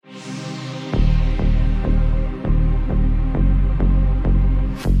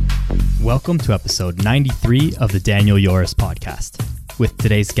Welcome to episode 93 of the Daniel Yoris podcast with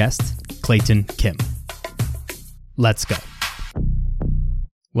today's guest, Clayton Kim. Let's go.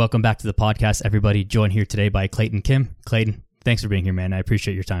 Welcome back to the podcast, everybody. Joined here today by Clayton Kim. Clayton, thanks for being here, man. I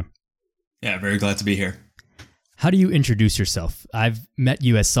appreciate your time. Yeah, very glad to be here. How do you introduce yourself? I've met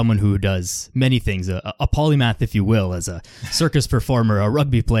you as someone who does many things, a polymath, if you will, as a circus performer, a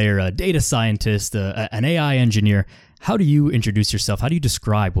rugby player, a data scientist, an AI engineer. How do you introduce yourself? How do you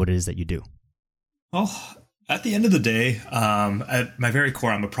describe what it is that you do? Well, at the end of the day, at my very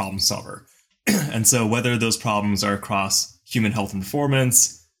core, I'm a problem solver. And so whether those problems are across human health and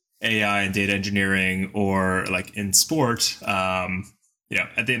performance, AI and data engineering, or like in sport, at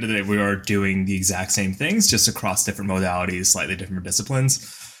the end of the day, we are doing the exact same things, just across different modalities, slightly different disciplines.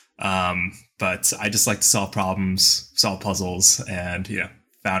 But I just like to solve problems, solve puzzles, and,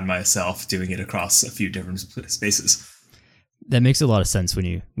 found myself doing it across a few different spaces. That makes a lot of sense when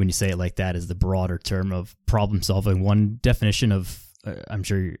you say it like that, as the broader term of problem solving. One definition of, I'm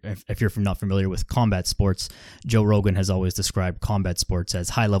sure if you're not familiar with combat sports, Joe Rogan has always described combat sports as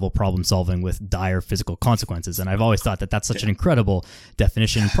high-level problem solving with dire physical consequences. And I've always thought that that's such an incredible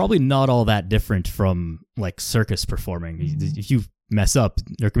definition, probably not all that different from like circus performing. If you mess up,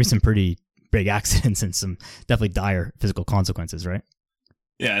 there can be some pretty big accidents and some definitely dire physical consequences, right?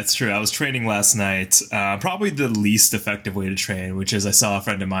 Yeah, it's true. I was training last night, probably the least effective way to train, which is I saw a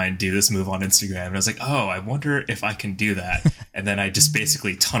friend of mine do this move on Instagram, and I was like, oh, I wonder if I can do that. And then I just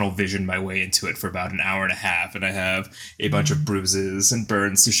basically tunnel visioned my way into it for about an hour and a half, and I have a bunch of bruises and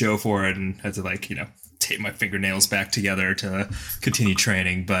burns to show for it, and had to tape my fingernails back together to continue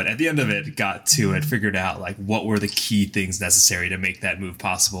training. But at the end of it, got to it, figured out what were the key things necessary to make that move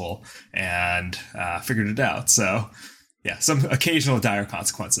possible, and figured it out. So yeah, some occasional dire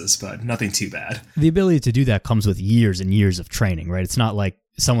consequences, but nothing too bad. The ability to do that comes with years and years of training, right? It's not like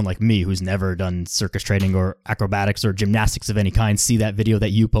someone like me who's never done circus training or acrobatics or gymnastics of any kind, see that video that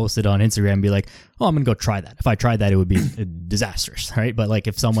you posted on Instagram and be like, oh, I'm going to go try that. If I tried that, it would be disastrous, right? But like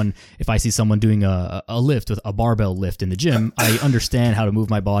if I see someone doing a lift with a barbell lift in the gym, I understand how to move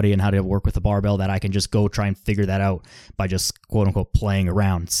my body and how to work with a barbell, that I can just go try and figure that out by just quote unquote playing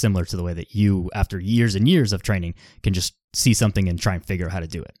around, similar to the way that you, after years and years of training, can just see something and try and figure out how to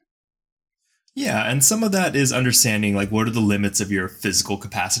do it. Yeah, and some of that is understanding what are the limits of your physical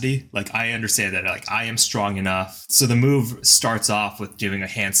capacity. I understand that I am strong enough. So the move starts off with doing a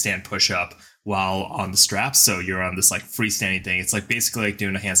handstand push-up while on the straps. So you're on this freestanding thing. It's basically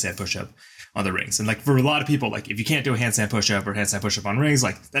doing a handstand push-up on the rings. And for a lot of people, if you can't do a handstand push-up or handstand push-up on rings,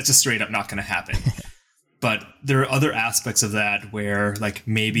 that's just straight up not going to happen. But there are other aspects of that where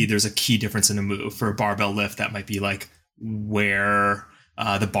maybe there's a key difference in a move. For a barbell lift, that might be where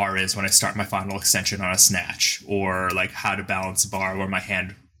the bar is when I start my final extension on a snatch, or how to balance a bar where my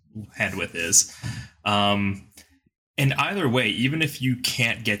hand width is. And either way, even if you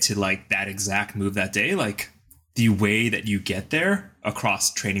can't get to that exact move that day, the way that you get there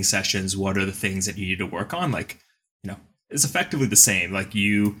across training sessions, what are the things that you need to work on? It's effectively the same.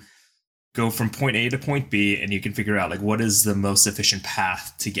 You go from point A to point B, and you can figure out what is the most efficient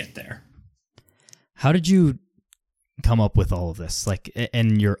path to get there. How did you come up with all of this,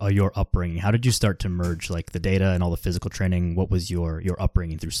 and your upbringing? How did you start to merge the data and all the physical training? What was your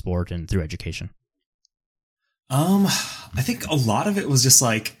upbringing through sport and through education? I think a lot of it was just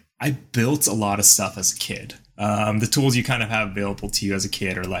I built a lot of stuff as a kid. The tools you kind of have available to you as a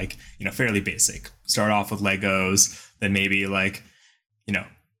kid are fairly basic. Start off with Legos, then maybe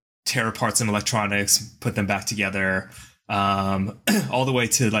tear apart some electronics, put them back together. All the way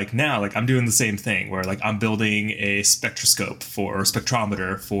to now, I'm doing the same thing where I'm building a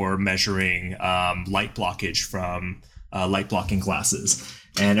spectrometer for measuring light blockage from light blocking glasses.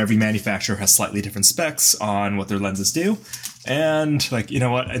 And every manufacturer has slightly different specs on what their lenses do. And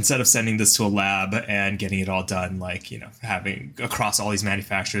instead of sending this to a lab and getting it all done, having across all these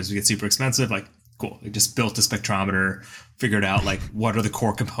manufacturers, we get super expensive. Cool. I just built a spectrometer, figured out what are the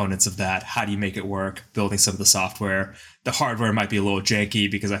core components of that? How do you make it work? Building some of the software. The hardware might be a little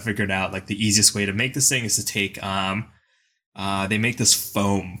janky because I figured out the easiest way to make this thing is to take they make this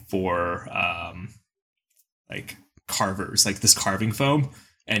foam for carvers, this carving foam,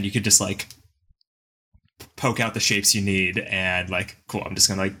 and you could just poke out the shapes you need, and cool, I'm just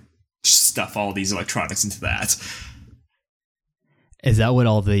gonna stuff all these electronics into that. Is that what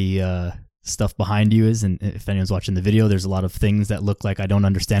all the stuff behind you is? And if anyone's watching the video, there's a lot of things that look like I don't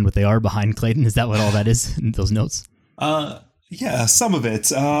understand what they are behind Clayton. Is that what all that is in those notes? Yeah, some of it.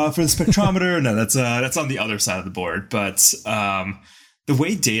 For the spectrometer, no, that's on the other side of the board. But the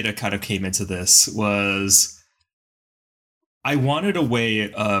way data kind of came into this was I wanted a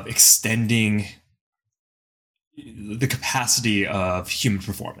way of extending the capacity of human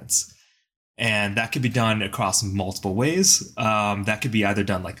performance. And that could be done across multiple ways. That could be either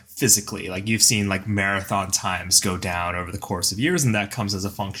done like physically, like you've seen like marathon times go down over the course of years, and that comes as a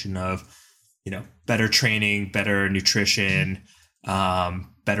function of, better training, better nutrition,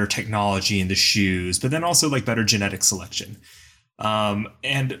 better technology in the shoes, but then also like better genetic selection.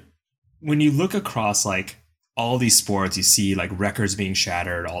 And when you look across like all these sports, you see like records being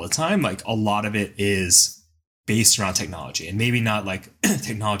shattered all the time. Like a lot of it is based around technology, and maybe not like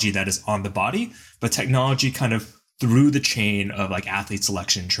technology that is on the body, but technology kind of through the chain of like athlete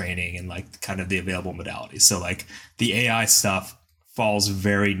selection training and like kind of the available modalities. So like the AI stuff falls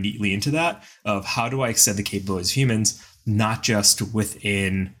very neatly into that of how do I extend the capabilities of humans, not just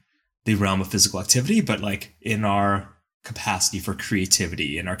within the realm of physical activity, but like in our capacity for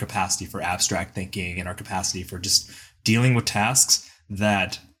creativity, in our capacity for abstract thinking, in our capacity for just dealing with tasks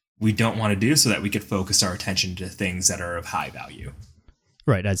that we don't want to do, so that we could focus our attention to things that are of high value.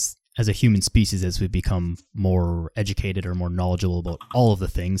 Right. As a human species, as we become more educated or more knowledgeable about all of the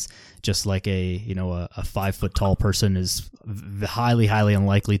things, just like a 5 foot tall person is highly, highly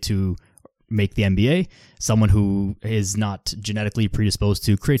unlikely to make the NBA. Someone who is not genetically predisposed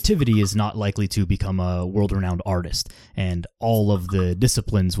to creativity is not likely to become a world-renowned artist. And all of the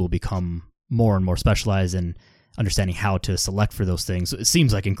disciplines will become more and more specialized in understanding how to select for those things. It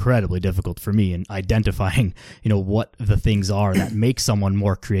seems like incredibly difficult for me in identifying, what the things are that make someone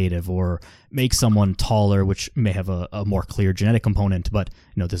more creative or make someone taller, which may have a more clear genetic component. But,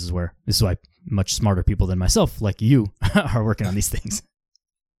 this is why much smarter people than myself, like you, are working on these things.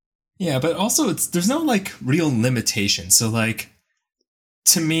 Yeah, but also there's no like real limitation. So like,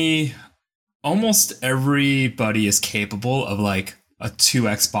 to me, almost everybody is capable of like a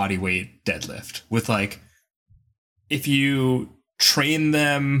 2x body weight deadlift with like, if you train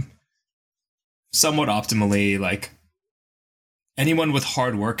them somewhat optimally, like anyone with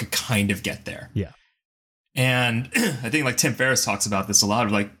hard work could kind of get there. Yeah. And I think like Tim Ferriss talks about this a lot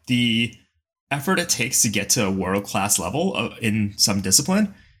of like the effort it takes to get to a world-class level in some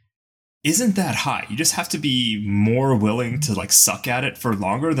discipline isn't that high. You just have to be more willing to like suck at it for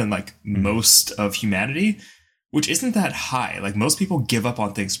longer than like most of humanity, which isn't that high. Like most people give up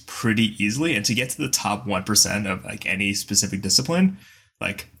on things pretty easily, and to get to the top 1% of like any specific discipline,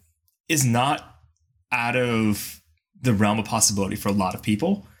 like is not out of the realm of possibility for a lot of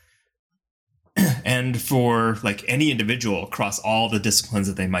people. And for like any individual across all the disciplines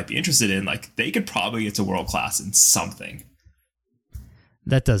that they might be interested in, like they could probably get to world class in something.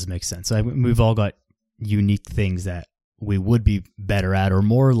 That does make sense. We've all got unique things that we would be better at or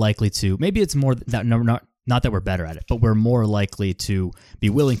more likely to. Maybe it's more that not that we're better at it, but we're more likely to be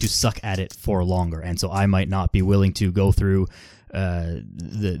willing to suck at it for longer. And so I might not be willing to go through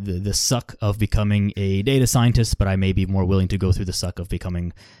the suck of becoming a data scientist, but I may be more willing to go through the suck of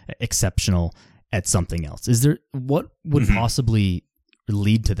becoming exceptional at something else. What would possibly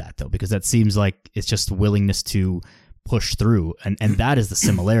lead to that though? Because that seems like it's just willingness to push through, and that is the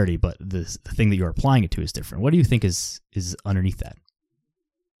similarity, but the thing that you're applying it to is different. What do you think is underneath that?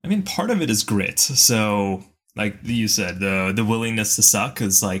 I mean, part of it is grit. So like you said, the willingness to suck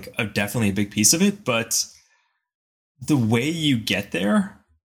is like definitely a big piece of it, but the way you get there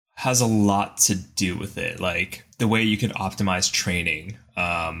has a lot to do with it. Like the way you can optimize training.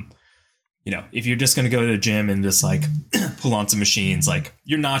 If you're just going to go to the gym and just like pull on some machines, like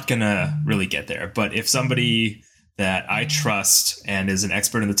you're not going to really get there. But if somebody that I trust and is an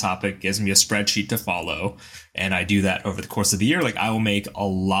expert in the topic gives me a spreadsheet to follow, and I do that over the course of the year, like I will make a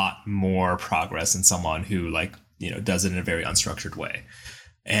lot more progress than someone who like, does it in a very unstructured way.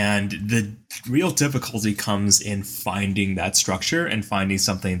 And the real difficulty comes in finding that structure and finding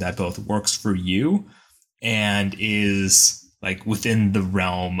something that both works for you and is like within the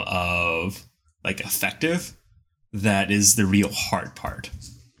realm of like effective. That is the real hard part.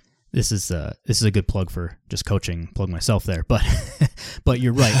 This is a good plug for just coaching, plug myself there, but but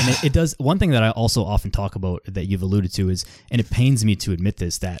you're right. And it does, one thing that I also often talk about that you've alluded to is, and it pains me to admit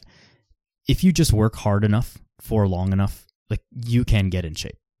this, that if you just work hard enough for long enough, like you can get in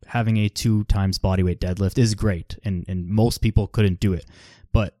shape. Having a 2 times bodyweight deadlift is great, and most people couldn't do it.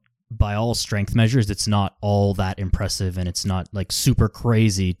 But by all strength measures, it's not all that impressive, and it's not like super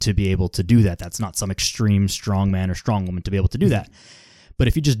crazy to be able to do that. That's not some extreme strong man or strong woman to be able to do that. But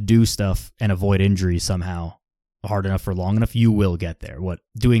if you just do stuff and avoid injury somehow hard enough for long enough, you will get there.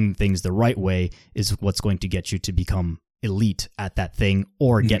 Doing things the right way is what's going to get you to become elite at that thing,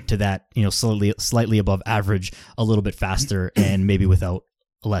 or get to that, slightly above average a little bit faster and maybe without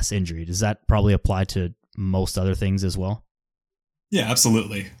less injury. Does that probably apply to most other things as well? Yeah,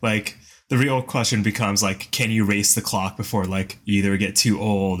 absolutely. Like the real question becomes like, can you race the clock before like you either get too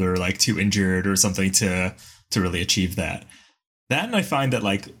old or like too injured or something to really achieve that? That, and I find that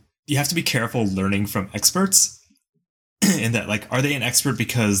like you have to be careful learning from experts in that, like, are they an expert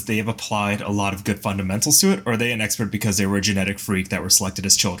because they have applied a lot of good fundamentals to it, or are they an expert because they were a genetic freak that were selected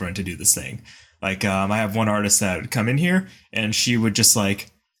as children to do this thing? Like, I have one artist that would come in here and she would just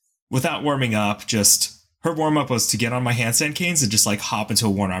like, without warming up, just her warm up was to get on my handstand canes and just like hop into a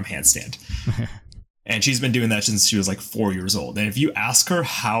one arm handstand. And she's been doing that since she was like 4 years old. And if you ask her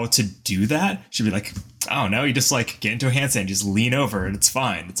how to do that, she'd be like, I don't know, you just like get into a handstand, just lean over and it's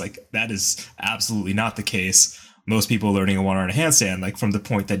fine. It's like, that is absolutely not the case. Most people learning a one arm handstand, like from the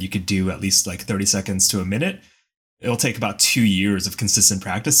point that you could do at least like 30 seconds to a minute, it'll take about 2 years of consistent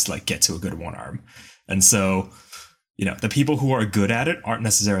practice to like get to a good one arm. And so, you know, the people who are good at it aren't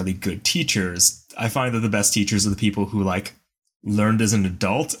necessarily good teachers. I find that the best teachers are the people who like learned as an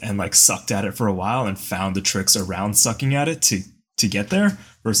adult and like sucked at it for a while and found the tricks around sucking at it to get there,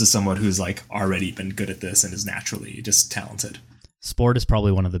 versus someone who's like already been good at this and is naturally just talented. Sport is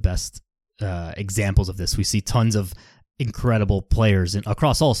probably one of the best examples of this. We see tons of incredible players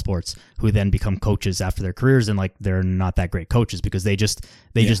across all sports who then become coaches after their careers, and like they're not that great coaches because they just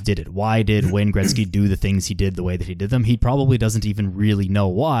did it. Why did Wayne Gretzky do the things he did the way that he did them? He probably doesn't even really know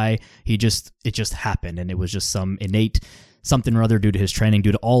why. It just happened, and it was just some innate something or other due to his training,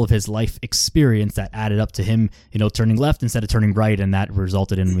 due to all of his life experience that added up to him, you know, turning left instead of turning right, and that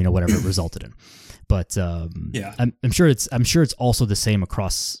resulted in, you know, whatever it resulted in. But I'm sure it's also the same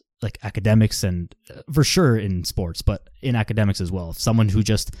across like academics and for sure in sports, but in academics as well. If someone who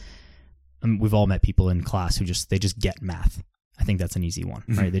just, we've all met people in class who just get math. I think that's an easy one,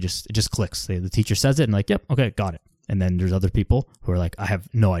 right? It just clicks. The teacher says it and like, yep, okay, got it. And then there's other people who are like, I have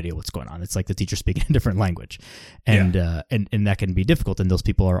no idea what's going on. It's like the teacher speaking a different language, and that can be difficult. And those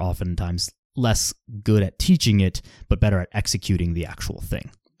people are oftentimes less good at teaching it, but better at executing the actual thing.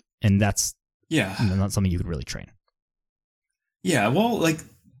 And that's not something you could really train. Yeah, well, like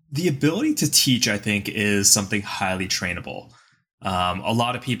the ability to teach, I think, is something highly trainable. A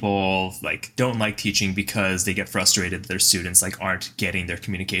lot of people like don't like teaching because they get frustrated that their students like aren't getting their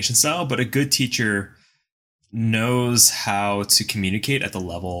communication style. But a good teacher knows how to communicate at the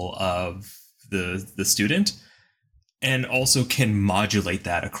level of the student, and also can modulate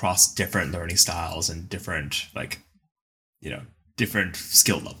that across different learning styles and different different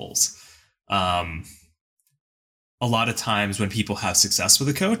skill levels. A lot of times when people have success with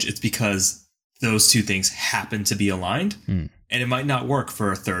a coach, it's because those two things happen to be aligned, and it might not work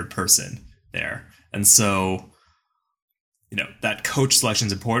for a third person there. And so, you know, that coach selection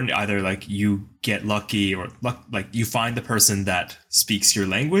is important. Either like you get lucky or like you find the person that speaks your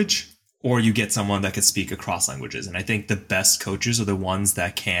language, or you get someone that can speak across languages. And I think the best coaches are the ones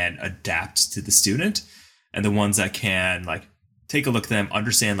that can adapt to the student, and the ones that can like take a look at them,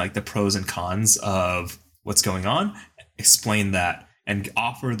 understand like the pros and cons of what's going on, explain that, and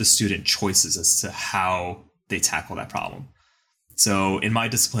offer the student choices as to how they tackle that problem. So in my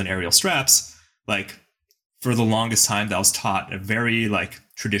discipline, aerial straps, like for the longest time, that was taught a very like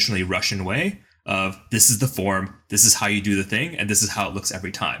traditionally Russian way of this is the form, this is how you do the thing, and this is how it looks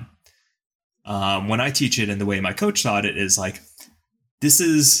every time. When I teach it, and the way my coach taught it is like, this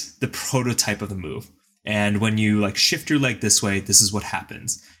is the prototype of the move. And when you like shift your leg this way, this is what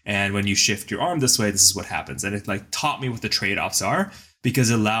happens. And when you shift your arm this way, this is what happens. And it like taught me what the trade-offs are,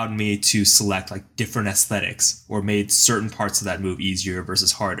 because it allowed me to select like different aesthetics, or made certain parts of that move easier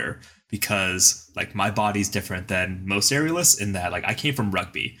versus harder, because like my body's different than most aerialists in that like I came from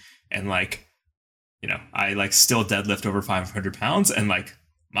rugby, and like, you know, I like still deadlift over 500 pounds, and like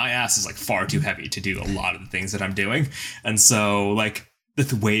my ass is like far too heavy to do a lot of the things that I'm doing. And so like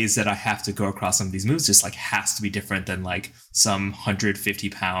the ways that I have to go across some of these moves just like has to be different than like some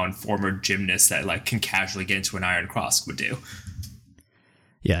 150-pound former gymnast that like can casually get into an iron cross would do.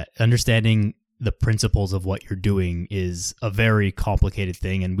 Yeah, understanding the principles of what you're doing is a very complicated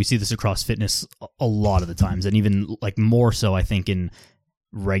thing, and we see this across fitness a lot of the times, and even like more so I think in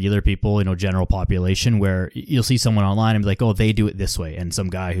regular people, you know, general population, where you'll see someone online and be like, oh, they do it this way, and some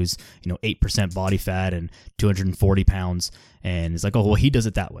guy who's, you know, 8% body fat and 240 pounds, and it's like, oh, well, he does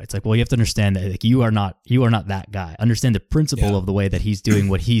it that way. It's like, well, you have to understand that like you are not that guy. Understand the principle of the way that he's doing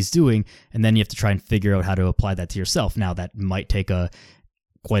what he's doing, and then you have to try and figure out how to apply that to yourself. Now that might take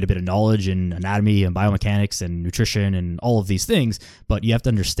quite a bit of knowledge in anatomy and biomechanics and nutrition and all of these things, but you have to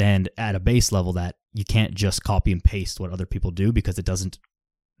understand at a base level that you can't just copy and paste what other people do, because it doesn't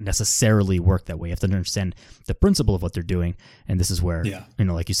necessarily work that way. You have to understand the principle of what they're doing, and this is where, you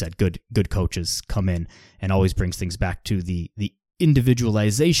know, like you said, good coaches come in and always brings things back to the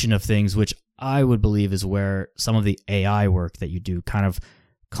individualization of things, which I would believe is where some of the AI work that you do kind of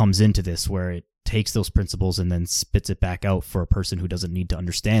comes into this, where it takes those principles and then spits it back out for a person who doesn't need to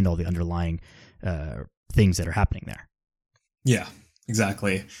understand all the underlying things that are happening there. Yeah,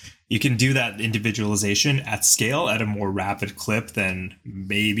 exactly. You can do that individualization at scale at a more rapid clip than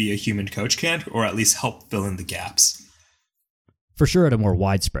maybe a human coach can, or at least help fill in the gaps. For sure, at a more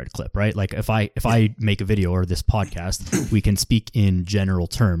widespread clip, right? Like if I make a video or this podcast, we can speak in general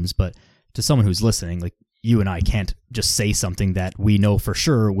terms, but to someone who's listening, like you and I can't just say something that we know for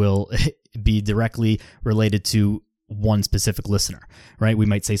sure will be directly related to one specific listener, right? We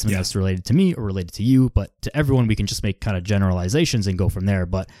might say something that's related to me or related to you, but to everyone, we can just make kind of generalizations and go from there.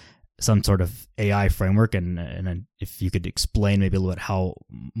 But some sort of AI framework, and if you could explain maybe a little bit how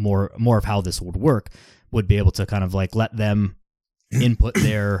more of how this would work, would be able to kind of like let them input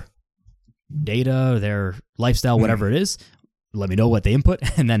their data, their lifestyle, whatever it is. Let me know what they input,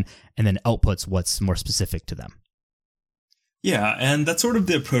 and then outputs what's more specific to them. Yeah, and that's sort of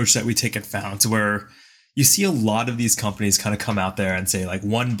the approach that we take at Fount, where you see a lot of these companies kind of come out there and say like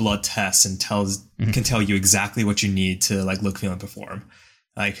one blood test and can tell you exactly what you need to like look, feel, and perform.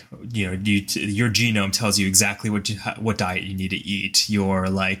 Like, you know, your genome tells you exactly what diet you need to eat. Your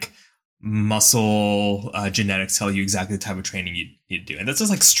like muscle genetics tell you exactly the type of training you need to do. And that's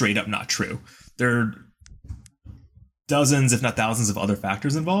just like straight up not true. There are dozens, if not thousands, of other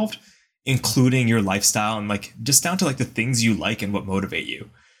factors involved, including your lifestyle and like just down to like the things you like and what motivate you.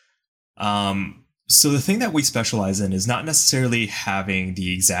 So the thing that we specialize in is not necessarily having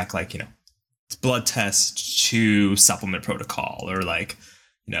the exact like, you know, blood test to supplement protocol or like,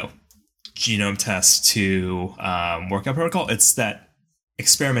 you know, genome test to workout protocol. It's that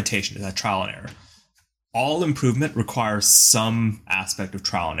experimentation, that trial and error. All improvement requires some aspect of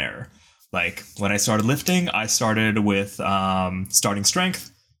trial and error. Like when I started lifting, I started with starting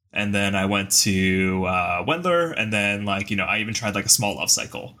strength, and then I went to Wendler, and then like, you know, I even tried like a small love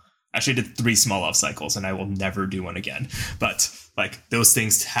cycle. Actually, I did 3 small love cycles, and I will never do one again. But like those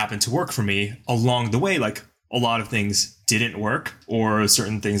things happened to work for me along the way. Like a lot of things didn't work, or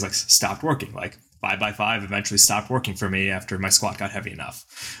certain things like stopped working. Like 5x5 eventually stopped working for me after my squat got heavy enough.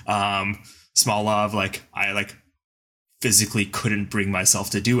 Small love, like I like physically couldn't bring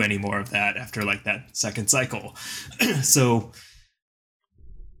myself to do any more of that after like that second cycle. So,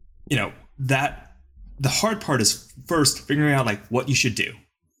 you know, that the hard part is first figuring out like what you should do,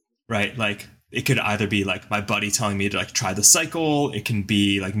 right? Like it could either be like my buddy telling me to like try the cycle. It can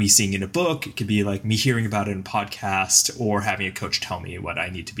be like me seeing in a book. It could be like me hearing about it in a podcast or having a coach tell me what I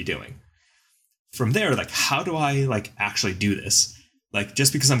need to be doing. From there, like, how do I like actually do this? Like,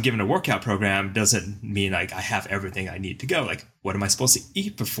 just because I'm given a workout program doesn't mean like I have everything I need to go. Like, what am I supposed to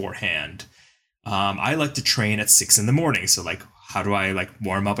eat beforehand? I like to train at 6 a.m. So like, how do I like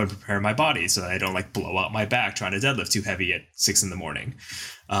warm up and prepare my body so that I don't like blow out my back trying to deadlift too heavy at 6 a.m?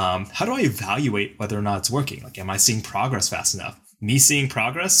 How do I evaluate whether or not it's working? Like, am I seeing progress fast enough? Me seeing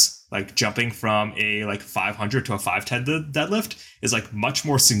progress, like jumping from a like 500 to a 510 deadlift, is like much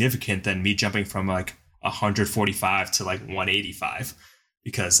more significant than me jumping from like 145 to like 185,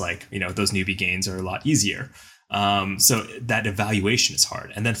 because like, you know, those newbie gains are a lot easier. So that evaluation is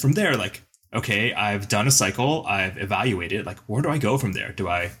hard. And then from there, like, okay, I've done a cycle, I've evaluated, like, where do I go from there? Do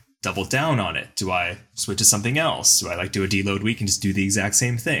I double down on it? Do I switch to something else? Do I like do a deload week and just do the exact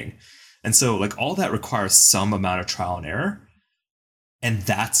same thing? And so like all that requires some amount of trial and error. And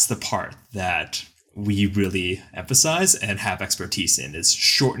that's the part that we really emphasize and have expertise in, is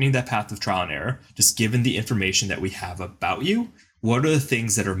shortening that path of trial and error. Just given the information that we have about you, what are the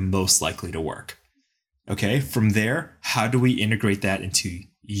things that are most likely to work? Okay, from there, how do we integrate that into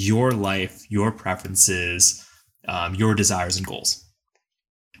your life, your preferences, your desires and goals?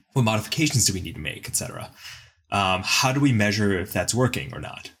 What modifications do we need to make, etc.? How do we measure if that's working or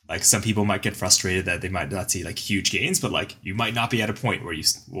not? Like, some people might get frustrated that they might not see like huge gains, but like you might not be at a point where you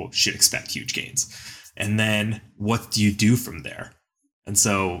should expect huge gains. And then what do you do from there? And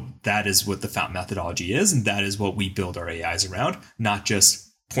so that is what the Fount methodology is. And that is what we build our AIs around, not just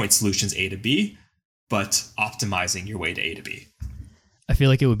point solutions A to B, but optimizing your way to A to B. I feel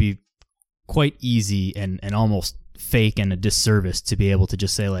like it would be quite easy and almost fake and a disservice to be able to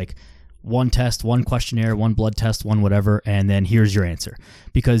just say like, one test, one questionnaire, one blood test, one whatever, and then here's your answer.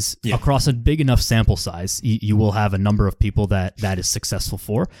 Because across a big enough sample size, you will have a number of people that is successful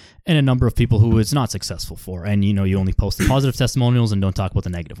for, and a number of people who it's not successful for. And, you know, you only post the positive testimonials and don't talk about the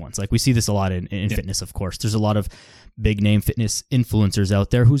negative ones. Like, we see this a lot in fitness, of course. There's a lot of big name fitness influencers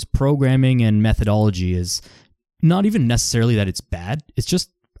out there whose programming and methodology is not even necessarily that it's bad. It's just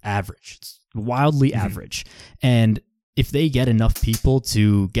average. It's wildly average. And if they get enough people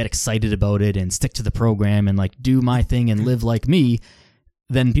to get excited about it and stick to the program and like do my thing and live like me,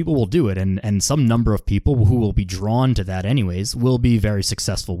 then people will do it. And some number of people who will be drawn to that anyways will be very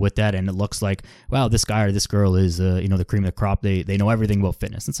successful with that. And it looks like, wow, this guy or this girl is, the cream of the crop. They know everything about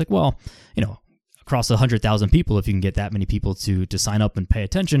fitness. It's like, well, across 100,000 people, if you can get that many people to sign up and pay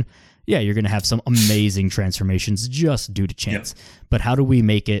attention, yeah, you're going to have some amazing transformations just due to chance. Yep. But how do we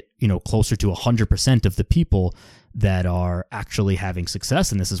make it, closer to 100% of the people that are actually having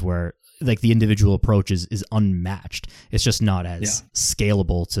success? And this is where like the individual approach is unmatched. It's just not as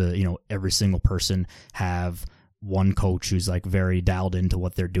scalable to, every single person have one coach who's like very dialed into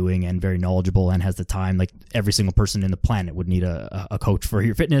what they're doing and very knowledgeable and has the time. Like every single person in the planet would need a coach for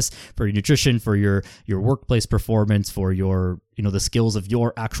your fitness, for your nutrition, for your workplace performance, for your, the skills of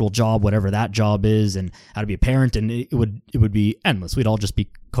your actual job, whatever that job is, and how to be a parent. And it would be endless. We'd all just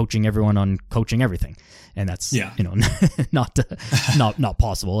be coaching everyone on coaching everything. And that's, not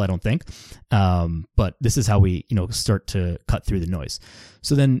possible, I don't think. But this is how we, start to cut through the noise.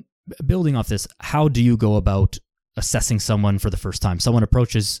 So then building off this, how do you go about assessing someone for the first time? Someone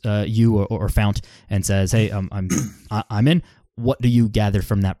approaches you or Fount and says, "Hey, I'm in." What do you gather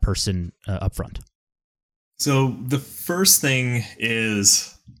from that person up front? So the first thing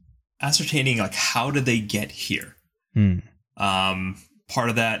is ascertaining like how did they get here. Part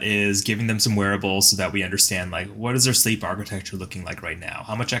of that is giving them some wearables so that we understand like what is their sleep architecture looking like right now?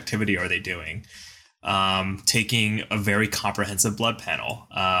 How much activity are they doing? Taking a very comprehensive blood panel.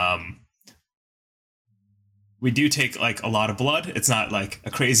 We do take like a lot of blood. It's not like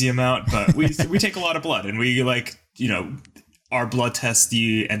a crazy amount, but we take a lot of blood, and we like, our blood tests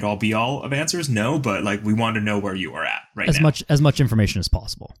the end all be all of answers? No, but like we want to know where you are at right now. As much information as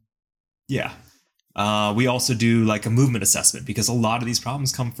possible. Yeah. We also do like a movement assessment because a lot of these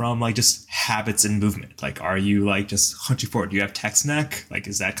problems come from like just habits and movement. Like, are you like just hunching forward? Do you have text neck? Like,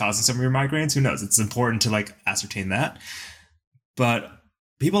 is that causing some of your migraines? Who knows? It's important to like ascertain that. But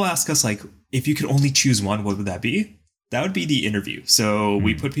people ask us like, if you could only choose one, what would that be? That would be the interview. So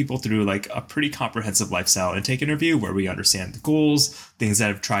we put people through like a pretty comprehensive lifestyle intake interview where we understand the goals, things that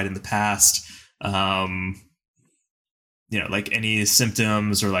I've tried in the past, like any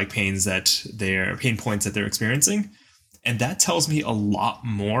symptoms or like pain points that they're experiencing. And that tells me a lot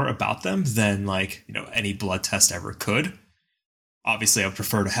more about them than like, any blood test ever could. Obviously, I would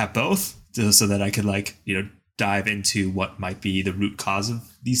prefer to have both so that I could like, dive into what might be the root cause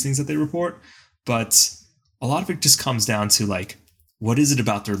of these things that they report. But a lot of it just comes down to like, what is it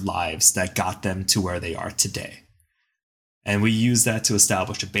about their lives that got them to where they are today? And we use that to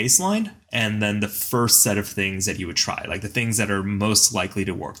establish a baseline and then the first set of things that you would try, like the things that are most likely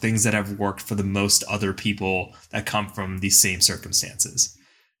to work, things that have worked for the most other people that come from these same circumstances.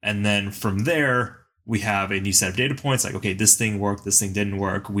 And then from there, we have a new set of data points like, okay, this thing worked, this thing didn't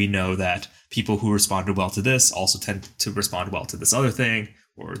work. We know that people who responded well to this also tend to respond well to this other thing,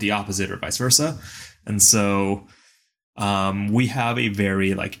 or the opposite, or vice versa. And so we have a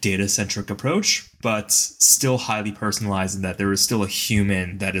very like data-centric approach, but still highly personalized in that there is still a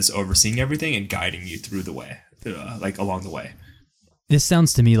human that is overseeing everything and guiding you through the way, along the way. This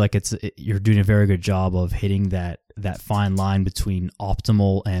sounds to me like you're doing a very good job of hitting that fine line between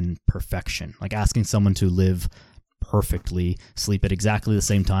optimal and perfection. Like asking someone to live perfectly, sleep at exactly the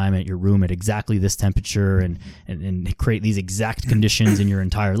same time at your room at exactly this temperature and create these exact conditions in your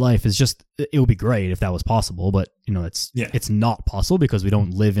entire life is just, it would be great if that was possible, but it's not possible because we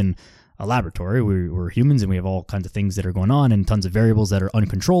don't live in a laboratory. We're humans and we have all kinds of things that are going on and tons of variables that are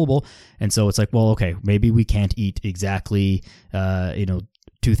uncontrollable. And so it's like, well, okay, maybe we can't eat exactly,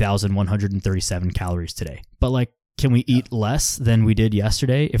 2,137 calories today, but like, can we eat less than we did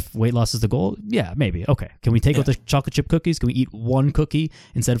yesterday if weight loss is the goal? Yeah, maybe. Okay. Can we take out the chocolate chip cookies? Can we eat one cookie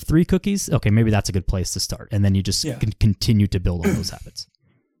instead of 3 cookies? Okay, maybe that's a good place to start. And then you just can continue to build on those habits.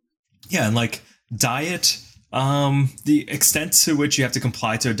 Yeah, and like diet, the extent to which you have to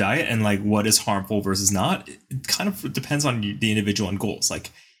comply to a diet and like what is harmful versus not, it kind of depends on the individual and goals.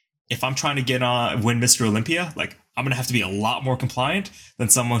 Like if I'm trying to win Mr. Olympia, like I'm going to have to be a lot more compliant than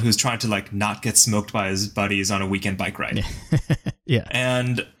someone who's trying to like not get smoked by his buddies on a weekend bike ride. Yeah.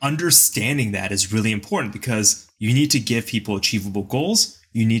 And understanding that is really important because you need to give people achievable goals.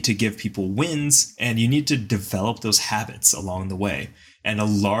 You need to give people wins and you need to develop those habits along the way. And a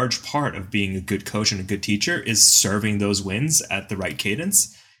large part of being a good coach and a good teacher is serving those wins at the right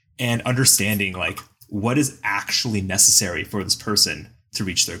cadence and understanding like what is actually necessary for this person to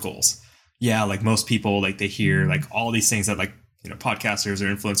reach their goals. Yeah, like most people, like they hear like all these things that like, podcasters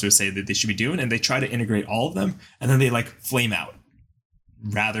or influencers say that they should be doing, and they try to integrate all of them, and then they like flame out.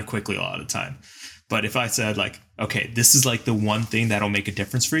 rather quickly a lot of the time. But if I said like, okay, this is like the one thing that'll make a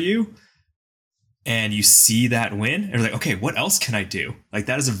difference for you, and you see that win, and you're like, okay, what else can I do? Like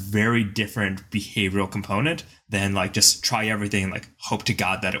that is a very different behavioral component than like just try everything and like hope to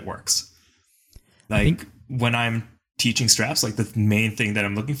God that it works. Like when I'm teaching straps, like the main thing that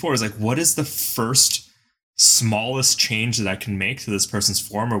I'm looking for is like, what is the first smallest change that I can make to this person's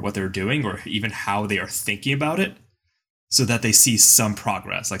form or what they're doing or even how they are thinking about it so that they see some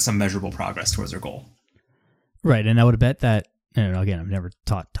progress, like some measurable progress towards their goal. Right. And I would bet that, and again, I've never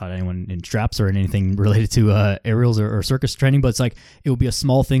taught anyone in straps or in anything related to aerials or circus training, but it's like it would be a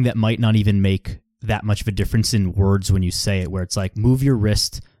small thing that might not even make that much of a difference in words when you say it, where it's like, move your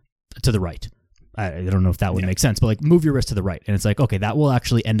wrist to the right. I don't know if that would make sense, but like move your wrist to the right. And it's like, okay, that will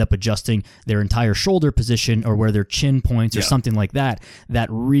actually end up adjusting their entire shoulder position or where their chin points or something like that, that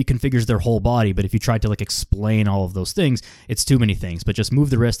reconfigures their whole body. But if you tried to like explain all of those things, it's too many things. But just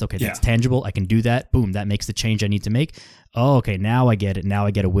move the wrist. Okay, that's tangible. I can do that. Boom, that makes the change I need to make. Oh, okay, now I get it. Now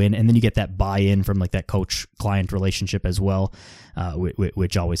I get a win. And then you get that buy-in from like that coach-client relationship as well,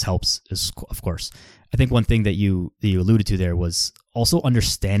 which always helps, of course. I think one thing that you alluded to there was also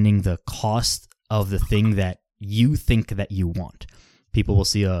understanding the cost of the thing that you think that you want. People will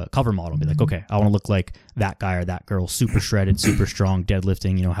see a cover model and be like, okay, I want to look like that guy or that girl, super shredded, super strong,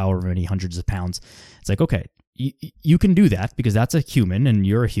 deadlifting, however many hundreds of pounds. It's like, okay, you can do that because that's a human and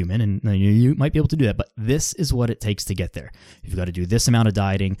you're a human and you might be able to do that. But this is what it takes to get there. You've got to do this amount of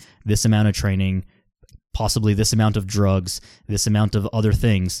dieting, this amount of training, possibly this amount of drugs, this amount of other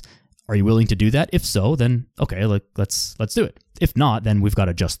things. Are you willing to do that? If so, then okay, let's do it. If not, then we've got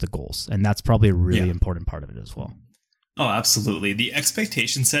to adjust the goals. And that's probably a really important part of it as well. Oh, absolutely. The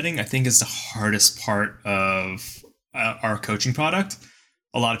expectation setting, I think, is the hardest part of our coaching product.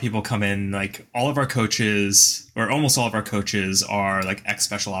 A lot of people come in, like all of our coaches, or almost all of our coaches are like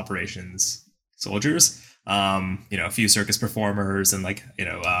ex-special operations soldiers. A few circus performers and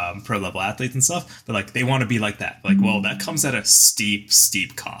pro level athletes and stuff, but like they want to be like that. Like, well, that comes at a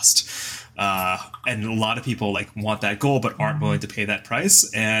steep cost. And a lot of people like want that goal, but aren't willing to pay that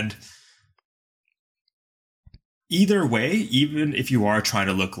price. And either way, even if you are trying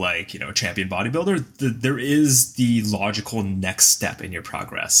to look like, a champion bodybuilder, there is the logical next step in your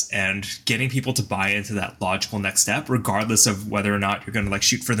progress, and getting people to buy into that logical next step, regardless of whether or not you're going to like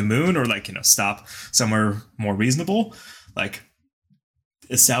shoot for the moon or stop somewhere more reasonable, like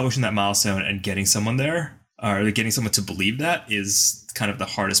establishing that milestone and getting someone there or getting someone to believe that is kind of the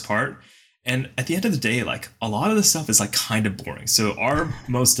hardest part. And at the end of the day, like a lot of this stuff is like kind of boring. So our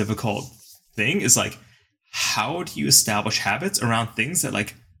most difficult thing is like, how do you establish habits around things that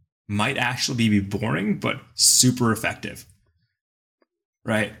like might actually be boring but super effective,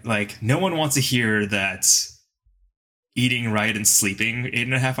 right? Like no one wants to hear that eating right and sleeping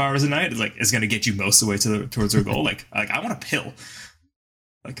 8.5 hours a night is going to get you most of the way towards their goal. Like I want a pill.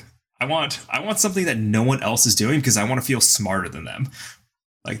 Like I want something that no one else is doing because I want to feel smarter than them.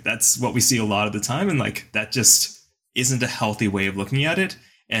 Like that's what we see a lot of the time, and like that just isn't a healthy way of looking at it.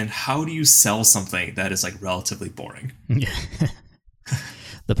 And how do you sell something that is like relatively boring? Yeah.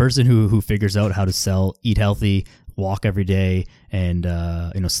 The person who figures out how to sell, eat healthy, walk every day, and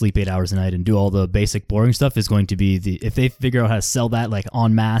sleep 8 hours a night and do all the basic boring stuff is going to be if they figure out how to sell that like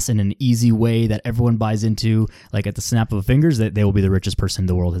en masse in an easy way that everyone buys into, like at the snap of a fingers, that they will be the richest person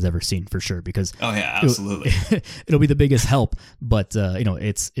the world has ever seen for sure. Because absolutely, it'll be the biggest help. But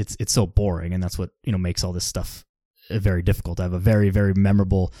it's so boring, and that's what makes all this stuff very difficult. I have a very, very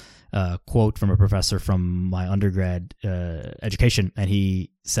memorable quote from a professor from my undergrad education, and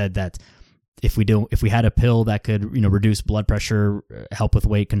he said that if we had a pill that could reduce blood pressure, help with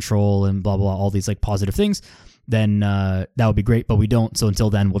weight control, and blah blah, all these like positive things, then that would be great. But we don't. So until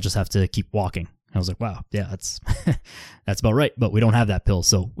then, we'll just have to keep walking. I was like, wow, yeah, that's that's about right. But we don't have that pill,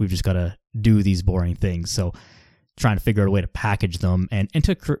 so we've just got to do these boring things. So trying to figure out a way to package them and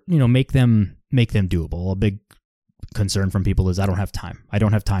to make them doable. A big concern from people is I don't have time. I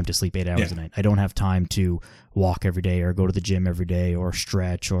don't have time to sleep 8 hours a night. I don't have time to walk every day or go to the gym every day or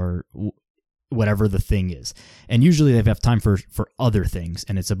stretch or whatever the thing is. And usually they have time for other things,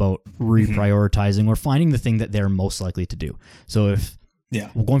 and it's about reprioritizing or finding the thing that they're most likely to do. So if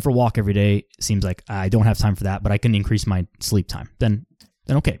going for a walk every day seems like I don't have time for that, but I can increase my sleep time, then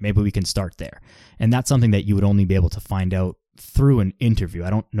okay, maybe we can start there. And that's something that you would only be able to find out through an interview. I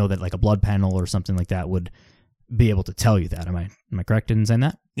don't know that like a blood panel or something like that would be able to tell you that. Am I correct in saying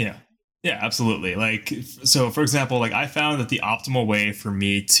that? Yeah, absolutely. Like, so for example, like I found that the optimal way for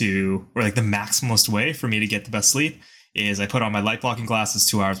me to, or like the maximalist way for me to get the best sleep is I put on my light blocking glasses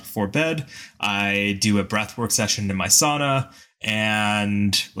 2 hours before bed. I do a breathwork session in my sauna,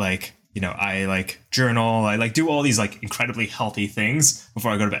 And like, I like journal, I like do all these like incredibly healthy things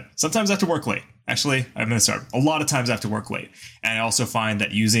before I go to bed. Sometimes I have to work late. Actually, I'm going to start. A lot of times I have to work late. And I also find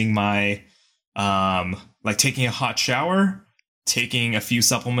that using my, like taking a hot shower, taking a few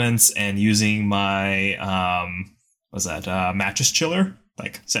supplements, and using my, mattress chiller,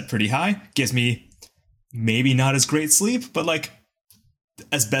 like set pretty high, gives me maybe not as great sleep, but like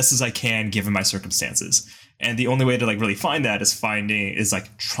as best as I can given my circumstances. And the only way to like really find that is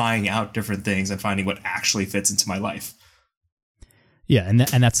like trying out different things and finding what actually fits into my life. Yeah, and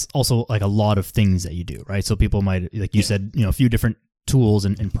that's also like a lot of things that you do, right? So people might, like you said, a few different tools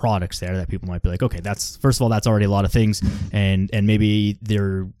and products there that people might be like, okay, that's, first of all, that's already a lot of things, and maybe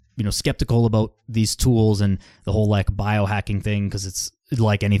they're skeptical about these tools and the whole like biohacking thing because it's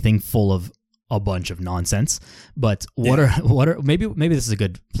like anything full of a bunch of nonsense. But what are maybe this is a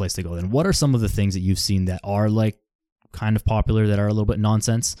good place to go then. What are some of the things that you've seen that are like kind of popular that are a little bit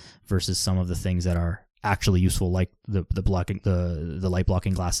nonsense versus some of the things that are actually useful, like the light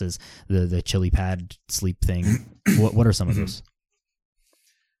blocking glasses, the chili pad sleep thing? What are some of those?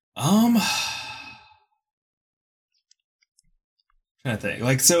 Trying to think.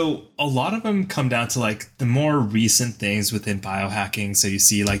 Like, so a lot of them come down to like the more recent things within biohacking. So you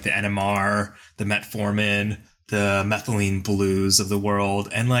see like the NMR, the metformin, the methylene blues of the world.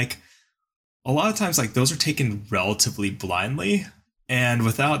 And like a lot of times, like those are taken relatively blindly and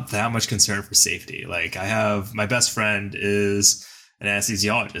without that much concern for safety. Like I have my best friend is an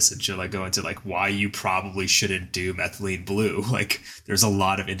anesthesiologist, and she'll like go into like why you probably shouldn't do methylene blue. Like there's a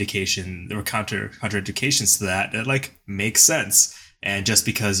lot of indication or contraindications to that like makes sense. And just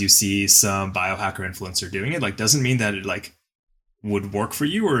because you see some biohacker influencer doing it, like doesn't mean that it like would work for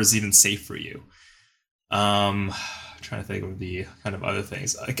you or is even safe for you. Trying to think of the kind of other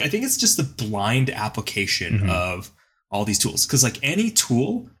things. Like I think it's just the blind application of all these tools, because like any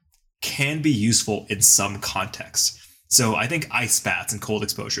tool can be useful in some context. So I think ice baths and cold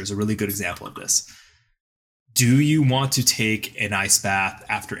exposure is a really good example of this. Do you want to take an ice bath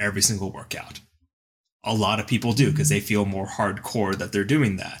after every single workout? A lot of people do because they feel more hardcore that they're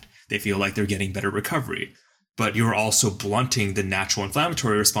doing that. They feel like they're getting better recovery. But you're also blunting the natural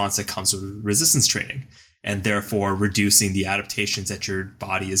inflammatory response that comes with resistance training, and therefore reducing the adaptations that your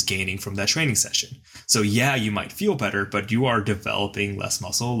body is gaining from that training session. So yeah, you might feel better, but you are developing less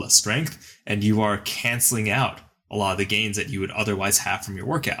muscle, less strength, and you are canceling out a lot of the gains that you would otherwise have from your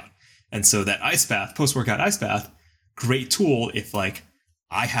workout. And so that ice bath, post-workout ice bath, great tool if like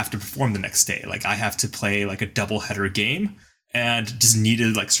I have to perform the next day. Like I have to play like a doubleheader game and just need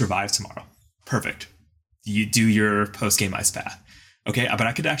to like survive tomorrow. Perfect. You do your post-game ice bath. Okay, but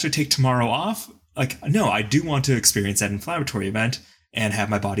I could actually take tomorrow off. Like, no, I do want to experience that inflammatory event and have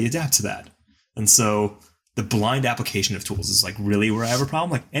my body adapt to that. And so the blind application of tools is like really where I have a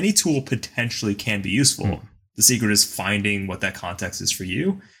problem. Like any tool potentially can be useful. The secret is finding what that context is for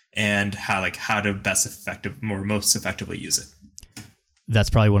you and how to most effectively use it. That's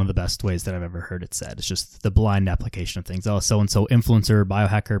probably one of the best ways that I've ever heard it said. It's just the blind application of things. Oh, so-and-so influencer,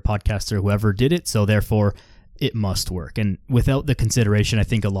 biohacker, podcaster, whoever did it, so therefore it must work. And without the consideration, I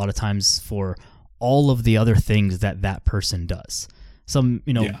think a lot of times for all of the other things that person does. Some,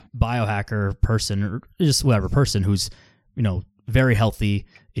 biohacker person or just whatever person who's, very healthy,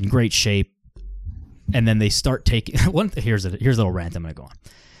 in great shape, and then they start taking here's a little rant I'm going to go on.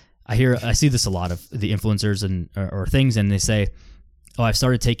 I see this a lot of the influencers or things, and they say, oh, I've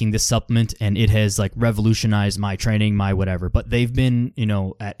started taking this supplement and it has like revolutionized my training, my whatever. But they've been,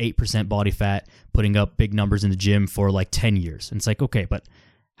 at 8% body fat, putting up big numbers in the gym for like 10 years. And it's like, okay, but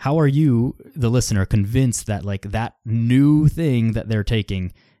how are you, the listener, convinced that like that new thing that they're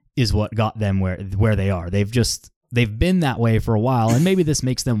taking is what got them where they are? They've been that way for a while, and maybe this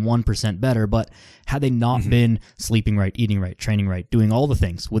makes them 1% better, but had they not been sleeping right, eating right, training right, doing all the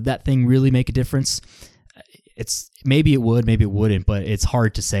things, would that thing really make a difference? Maybe it would, maybe it wouldn't, but it's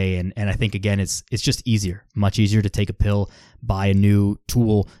hard to say. And I think, again, it's just much easier to take a pill, buy a new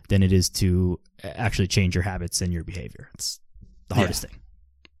tool than it is to actually change your habits and your behavior. It's the hardest thing.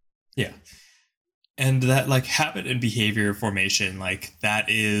 Yeah. And that like habit and behavior formation, like that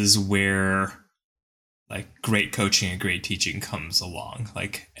is where like great coaching and great teaching comes along.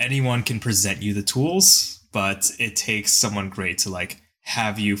 Like anyone can present you the tools, but it takes someone great to like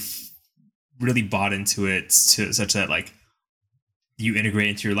have you really bought into it to such that like you integrate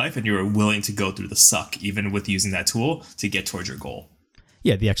into your life and you're willing to go through the suck even with using that tool to get towards your goal.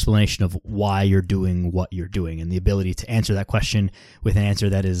 Yeah, the explanation of why you're doing what you're doing and the ability to answer that question with an answer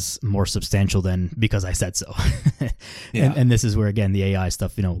that is more substantial than because I said so. And this is where, again, the AI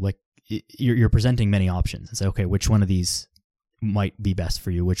stuff, like you're presenting many options and say, okay, which one of these might be best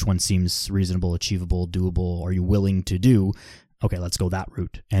for you, which one seems reasonable, achievable, doable, are you willing to do? Okay, let's go that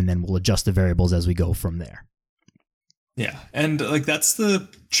route, and then we'll adjust the variables as we go from there. Yeah, and like that's the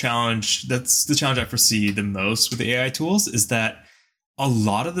challenge. That's the challenge I foresee the most with the AI tools, is that a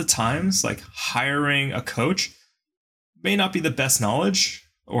lot of the times, like hiring a coach may not be the best knowledge,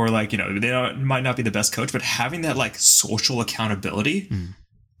 or like, you know, might not be the best coach, but having that like social accountability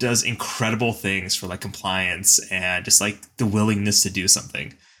does incredible things for like compliance and just like the willingness to do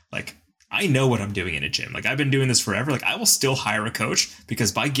something. Like, I know what I'm doing in a gym. Like, I've been doing this forever. Like, I will still hire a coach,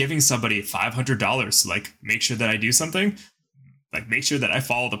 because by giving somebody $500 to like make sure that I do something, like make sure that I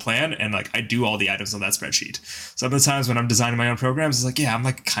follow the plan and like I do all the items on that spreadsheet. Some of the times when I'm designing my own programs, it's like, yeah, I'm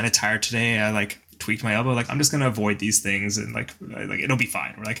like kind of tired today. I like tweaked my elbow. Like, I'm just going to avoid these things and like it'll be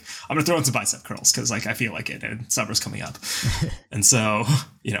fine. Or like, I'm going to throw in some bicep curls because like I feel like it and summer's coming up. And so,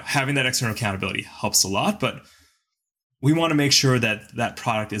 you know, having that external accountability helps a lot, but we want to make sure that that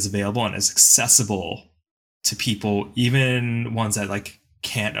product is available and is accessible to people, even ones that like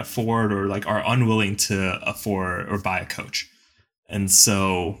can't afford or like are unwilling to afford or buy a coach. And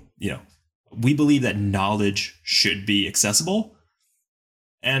so, you know, we believe that knowledge should be accessible.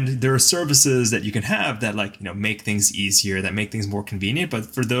 And there are services that you can have that like, you know, make things easier, that make things more convenient. But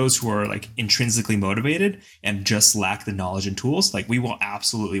for those who are like intrinsically motivated and just lack the knowledge and tools, like we will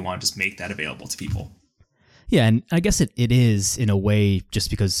absolutely want to just make that available to people. Yeah, and I guess it is in a way just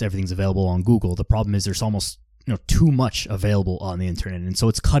because everything's available on Google. The problem is there's almost, you know, too much available on the internet. And so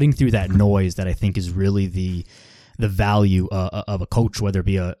it's cutting through that noise that I think is really the value of a coach, whether it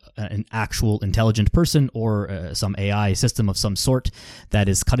be an actual intelligent person or some AI system of some sort that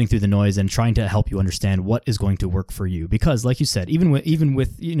is cutting through the noise and trying to help you understand what is going to work for you. Because like you said, even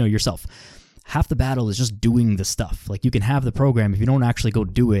with you know yourself, half the battle is just doing the stuff. Like, you can have the program, if you don't actually go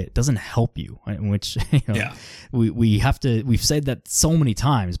do it, it doesn't help you. Which, you know, yeah. we've said that so many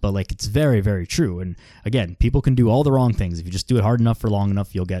times, but like, it's very, very true. And again, people can do all the wrong things. If you just do it hard enough for long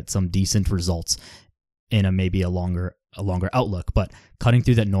enough, you'll get some decent results in maybe a longer outlook. But cutting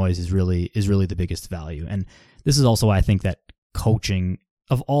through that noise is really the biggest value. And this is also why I think that coaching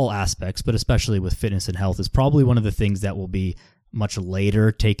of all aspects, but especially with fitness and health, is probably one of the things that will be much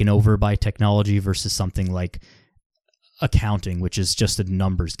later taken over by technology versus something like accounting, which is just a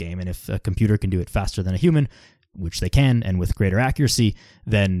numbers game. And if a computer can do it faster than a human, which they can, and with greater accuracy,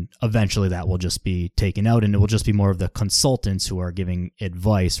 then eventually that will just be taken out, and it will just be more of the consultants who are giving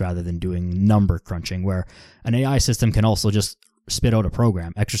advice rather than doing number crunching, where an AI system can also just spit out a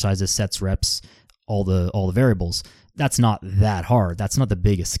program, exercises, sets, reps, all the variables. That's not that hard. That's not the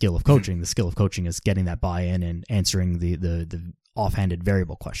biggest skill of coaching. The skill of coaching is getting that buy-in and answering the offhanded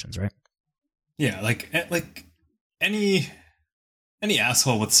variable questions, right? Yeah, like any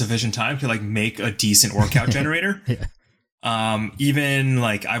asshole with sufficient time could like make a decent workout generator. Yeah. Even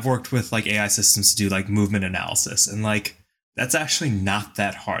like I've worked with like AI systems to do like movement analysis, and like that's actually not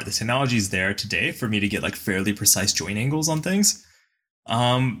that hard. The technology is there today for me to get like fairly precise joint angles on things.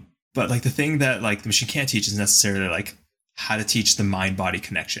 But like the thing that like the machine can't teach is necessarily like how to teach the mind-body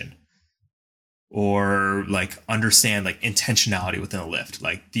connection, or like understand like intentionality within a lift.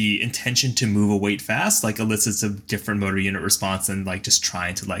 Like the intention to move a weight fast like elicits a different motor unit response than like just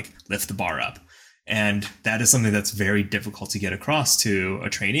trying to like lift the bar up. And that is something that's very difficult to get across to a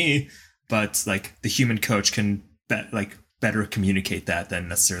trainee, but like the human coach can better communicate that than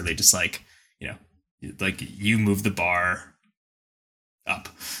necessarily just like, you know, like you move the bar up,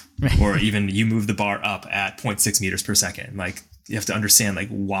 or even you move the bar up at 0.6 meters per second. Like, you have to understand like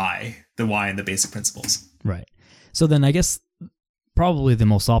why and the basic principles. Right. So then I guess probably the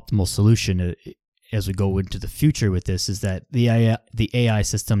most optimal solution as we go into the future with this is that the AI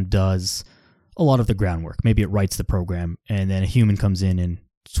system does a lot of the groundwork. Maybe it writes the program, and then a human comes in and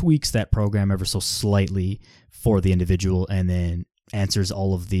tweaks that program ever so slightly for the individual, and then answers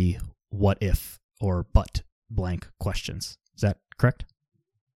all of the what if or but blank questions. Is that correct?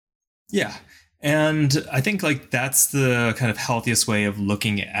 Yeah. And I think like that's the kind of healthiest way of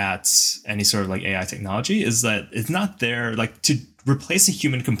looking at any sort of like AI technology, is that it's not there like to replace a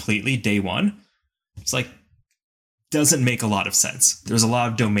human completely day one. It's like doesn't make a lot of sense. There's a lot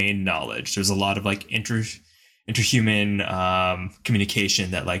of domain knowledge. There's a lot of like interhuman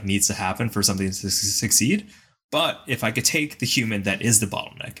communication that like needs to happen for something to succeed. But if I could take the human that is the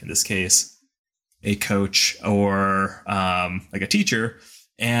bottleneck, in this case, a coach or like a teacher,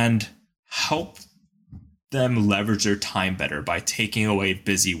 and help them leverage their time better by taking away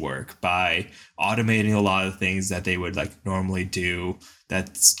busy work, by automating a lot of things that they would like normally do,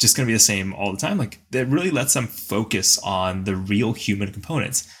 that's just going to be the same all the time. Like, that really lets them focus on the real human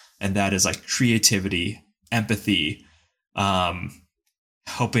components. And that is like creativity, empathy,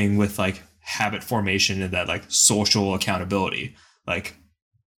 helping with like habit formation and that like social accountability. Like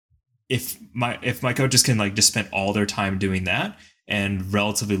if my coaches can like just spend all their time doing that and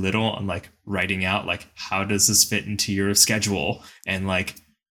relatively little on like writing out like how does this fit into your schedule and like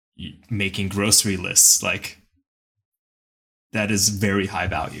making grocery lists, like that is very high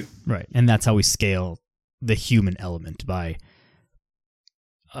value. Right. And that's how we scale the human element, by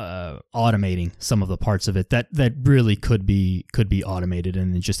automating some of the parts of it that really could be automated,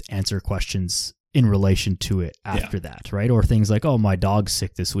 and then just answer questions in relation to it after that, right? Or things like, oh, my dog's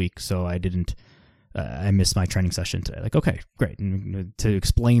sick this week, so I missed my training session today. Like, okay, great. And to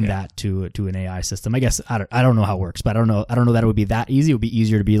explain that to an AI system, I guess I don't know how it works, but I don't know that it would be that easy. It would be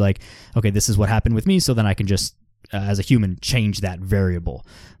easier to be like, okay, this is what happened with me, so then I can just as a human change that variable.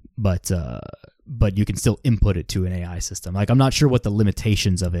 But you can still input it to an AI system. Like, I'm not sure what the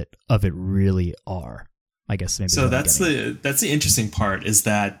limitations of it really are. I guess maybe. So that's the interesting part, is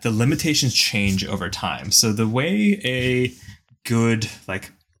that the limitations change over time. So the way a good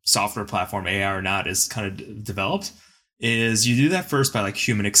like software platform, AI or not, is kind of developed is you do that first by like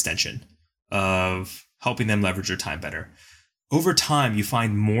human extension of helping them leverage their time better. Over time, you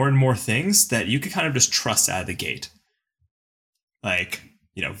find more and more things that you can kind of just trust out of the gate. Like,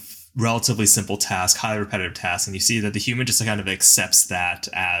 relatively simple task, highly repetitive task, and you see that the human just kind of accepts that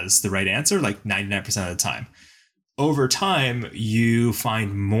as the right answer like 99% of the time. Over time, you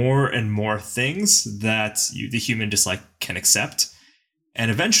find more and more things that the human just like can accept.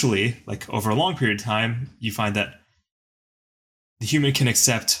 And eventually, like over a long period of time, you find that the human can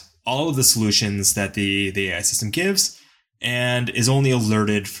accept all of the solutions that the AI system gives and is only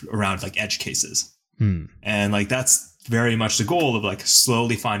alerted around like edge cases. And like that's very much the goal of like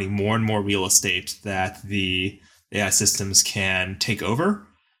slowly finding more and more real estate that the AI systems can take over,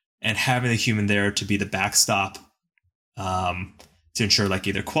 and having the human there to be the backstop to ensure like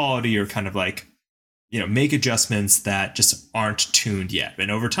either quality or kind of like, make adjustments that just aren't tuned yet. And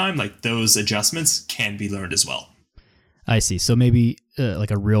over time, like those adjustments can be learned as well. I see. So maybe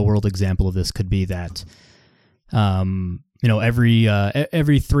like a real world example of this could be that, every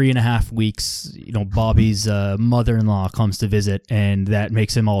 3.5 weeks, Bobby's mother-in-law comes to visit, and that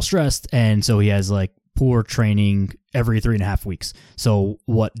makes him all stressed. And so he has like poor training every 3.5 weeks. So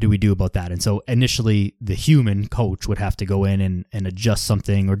what do we do about that? And so initially the human coach would have to go in and adjust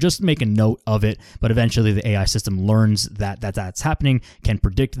something, or just make a note of it. But eventually the AI system learns that's happening, can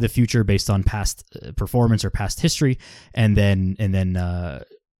predict the future based on past performance or past history, and then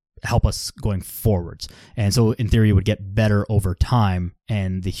help us going forwards. And so in theory, it would get better over time,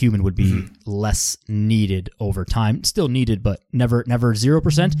 and the human would be less needed over time. Still needed, but never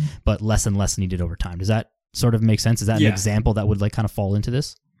 0%, but less and less needed over time. Does that sort of make sense? Is that an example that would like kind of fall into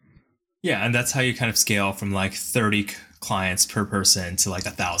this? Yeah, and that's how you kind of scale from like 30 clients per person to like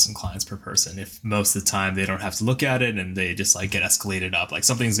 1,000 clients per person. If most of the time they don't have to look at it and they just like get escalated up, like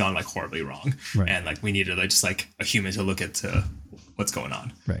something's gone like horribly wrong, right. And like we needed like just like a human to look at what's going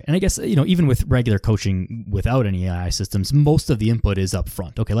on. Right. And I guess, even with regular coaching without any AI systems, most of the input is up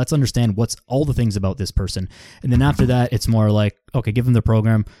front. Okay, let's understand what's all the things about this person. And then after that, it's more like, okay, give them the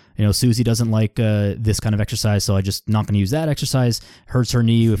program. Susie doesn't like this kind of exercise, so I just not going to use that exercise. Hurts her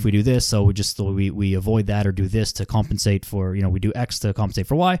knee if we do this, so we avoid that, or do this to compensate for, we do X to compensate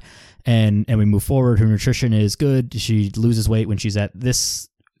for Y, and we move forward. Her nutrition is good. She loses weight when she's at this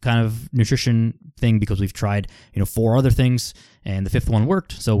kind of nutrition thing because we've tried 4 other things and the 5th one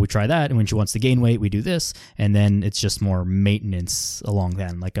worked, so we try that. And when she wants to gain weight, we do this, and then it's just more maintenance along that.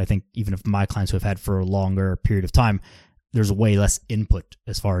 And like I think even if my clients who have had for a longer period of time, there's way less input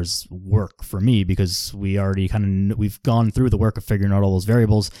as far as work for me, because we already we've gone through the work of figuring out all those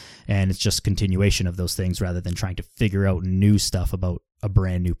variables, and it's just continuation of those things rather than trying to figure out new stuff about a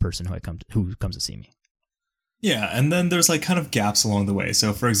brand new person who comes to see me. Yeah, and then there's like kind of gaps along the way.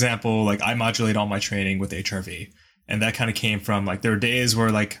 So for example, like I modulate all my training with HRV, and that kind of came from like there are days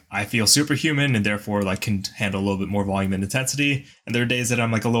where like I feel superhuman and therefore like can handle a little bit more volume and intensity, and there are days that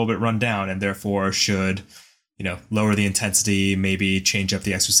I'm like a little bit run down and therefore should lower the intensity, maybe change up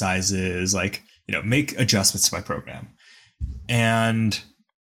the exercises, like make adjustments to my program. And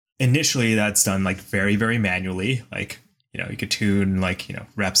initially that's done like very, very manually, like you could tune like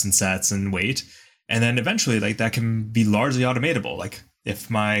reps and sets and weight. And then eventually, like that can be largely automatable. Like if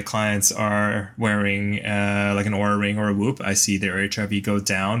my clients are wearing like an Oura Ring or a Whoop, I see their HRV go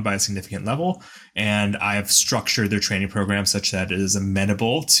down by a significant level, and I've structured their training program such that it is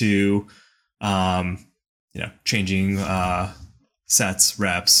amenable to, changing sets,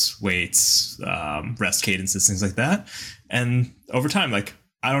 reps, weights, rest cadences, things like that. And over time, like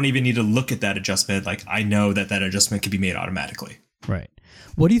I don't even need to look at that adjustment. Like I know that that adjustment can be made automatically. Right.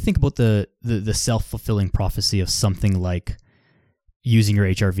 What do you think about the self-fulfilling prophecy of something like using your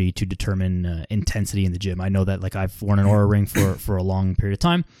HRV to determine intensity in the gym? I know that like I've worn an Aura ring for a long period of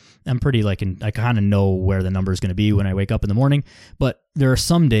time. I'm pretty like, I kind of know where the number is going to be when I wake up in the morning, but there are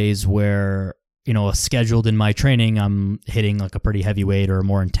some days where, you know, scheduled in my training, I'm hitting like a pretty heavy weight or a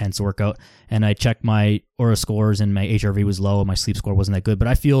more intense workout, and I check my Aura scores and my HRV was low and my sleep score wasn't that good, but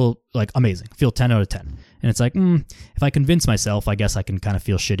I feel like amazing. I feel 10 out of 10. And it's like, if I convince myself, I guess I can kind of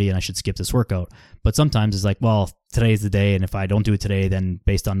feel shitty and I should skip this workout. But sometimes it's like, well, today's the day, and if I don't do it today, then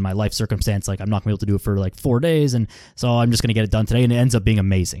based on my life circumstance, like I'm not going to be able to do it for like 4 days, and so I'm just going to get it done today, and it ends up being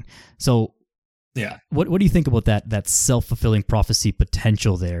amazing. So yeah, what do you think about that self-fulfilling prophecy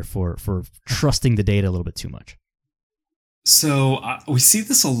potential there for trusting the data a little bit too much? So we see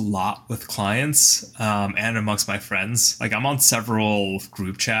this a lot with clients and amongst my friends. Like I'm on several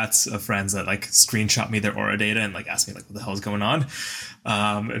group chats of friends that like screenshot me their Aura data and like ask me like what the hell is going on,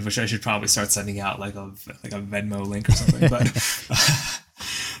 which I should probably start sending out like a Venmo link or something. But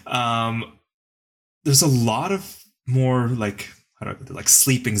there's a lot of more like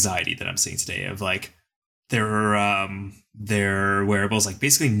sleep anxiety that I'm seeing today of like their wearables like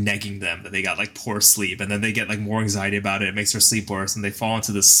basically negging them that they got like poor sleep, and then they get like more anxiety about it. It makes their sleep worse, and they fall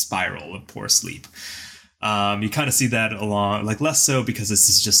into this spiral of poor sleep. You kind of see that along like less so because this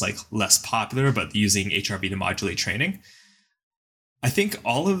is just like less popular, but using HRV to modulate training. I think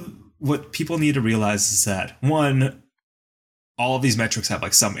all of what people need to realize is that one, all of these metrics have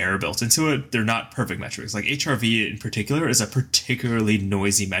like some error built into it. They're not perfect metrics. Like HRV in particular is a particularly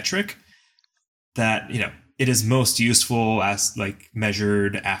noisy metric that, you know, it is most useful as like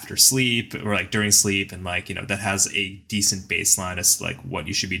measured after sleep or like during sleep, and like, you know, that has a decent baseline as like what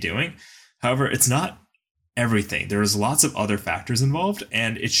you should be doing. However, it's not everything. There's lots of other factors involved,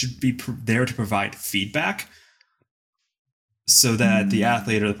 and it should be there to provide feedback so that the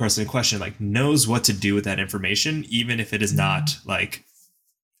athlete or the person in question like knows what to do with that information, even if it is not like,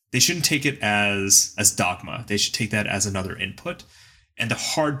 they shouldn't take it as dogma. They should take that as another input. And the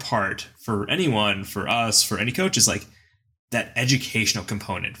hard part for anyone, for us, for any coach is like that educational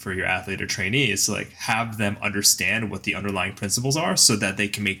component for your athlete or trainee is to like have them understand what the underlying principles are so that they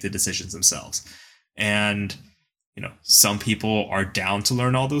can make the decisions themselves. And, you know, some people are down to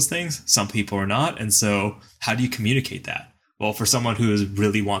learn all those things. Some people are not. And so how do you communicate that? Well, for someone who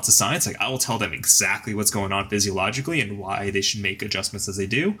really wants a science, like I will tell them exactly what's going on physiologically and why they should make adjustments as they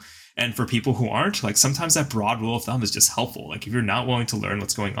do. And for people who aren't, like sometimes that broad rule of thumb is just helpful. Like if you're not willing to learn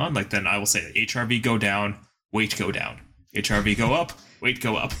what's going on, like then I will say HRV go down, weight go down, HRV go up, weight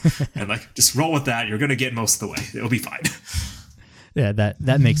go up, and like just roll with that. You're going to get most of the way. It'll be fine. Yeah,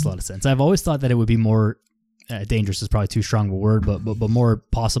 that makes a lot of sense. I've always thought that it would be more dangerous is probably too strong of a word, but more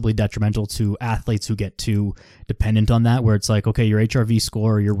possibly detrimental to athletes who get too dependent on that, where it's like, okay, your HRV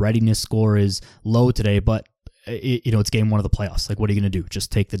score, your readiness score is low today, but it's game one of the playoffs. Like, what are you going to do?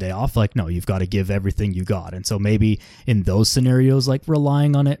 Just take the day off? Like, no, you've got to give everything you got. And so maybe in those scenarios, like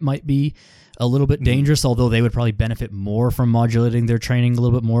relying on it might be a little bit dangerous, although they would probably benefit more from modulating their training a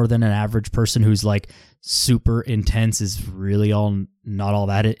little bit more than an average person who's like super intense is really not all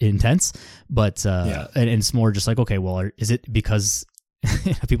that intense. But, and it's more just like, okay, well, is it because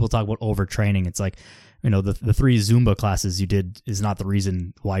people talk about overtraining? It's like, the 3 Zumba classes you did is not the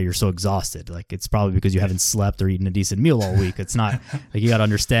reason why you're so exhausted. Like it's probably because you haven't slept or eaten a decent meal all week. It's not like you got to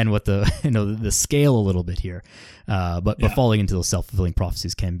understand what the scale a little bit here. But falling into those self-fulfilling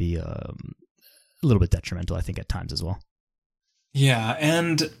prophecies can be a little bit detrimental, I think, at times as well. Yeah.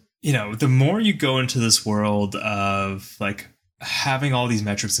 And, the more you go into this world of like having all these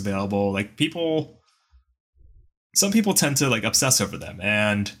metrics available, like some people tend to like obsess over them,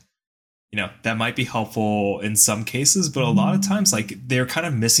 and that might be helpful in some cases, but a lot of times, like, they're kind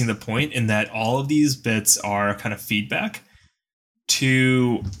of missing the point in that all of these bits are kind of feedback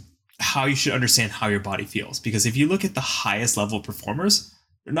to how you should understand how your body feels. Because if you look at the highest level performers,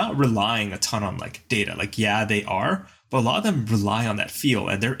 they're not relying a ton on like data. Like, yeah, they are, but a lot of them rely on that feel,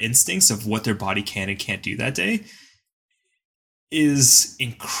 and their instincts of what their body can and can't do that day is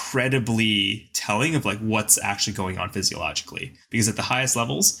incredibly telling of like what's actually going on physiologically. Because at the highest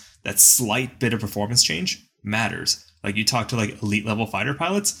levels, that slight bit of performance change matters. Like you talk to like elite level fighter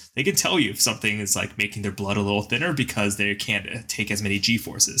pilots, they can tell you if something is like making their blood a little thinner because they can't take as many G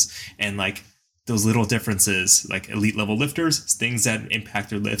forces. And like those little differences, like elite level lifters, things that impact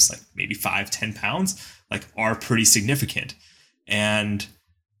their lifts, like maybe 5-10 pounds, like are pretty significant. And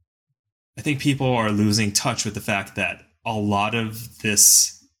I think people are losing touch with the fact that a lot of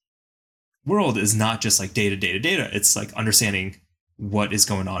this world is not just like data. It's like understanding what is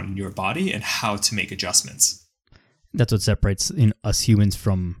going on in your body and how to make adjustments. That's what separates us humans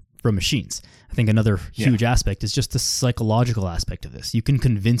from machines. I think another huge aspect is just the psychological aspect of this. You can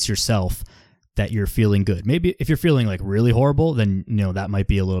convince yourself that you're feeling good. Maybe if you're feeling like really horrible, then that might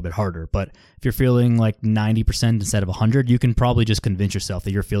be a little bit harder. But if you're feeling like 90% instead of 100, you can probably just convince yourself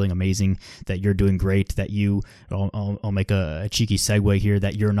that you're feeling amazing, that you're doing great, that I'll make a cheeky segue here,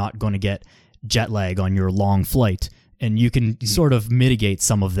 that you're not going to get jet lag on your long flight. And you can sort of mitigate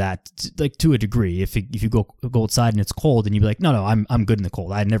some of that, like to a degree. If you go outside and it's cold, and you be like, no, I'm good in the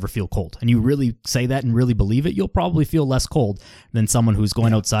cold. I never feel cold. And you really say that and really believe it, you'll probably feel less cold than someone who's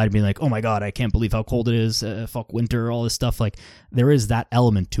going outside and being like, oh my god, I can't believe how cold it is. Fuck winter, all this stuff. Like there is that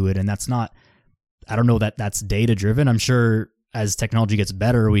element to it, and that's not. I don't know that that's data driven. I'm sure as technology gets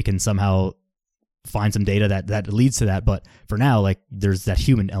better, we can somehow find some data that leads to that. But for now, like there's that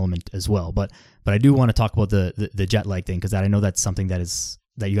human element as well. But I do want to talk about the jet lag thing, because I know that's something that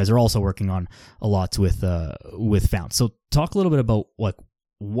you guys are also working on a lot with Fount. So talk a little bit about like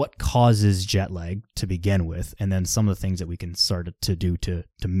what causes jet lag to begin with, and then some of the things that we can start to do to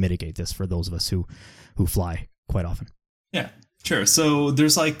mitigate this for those of us who fly quite often. Yeah. Sure. So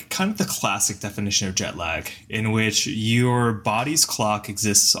there's like kind of the classic definition of jet lag, in which your body's clock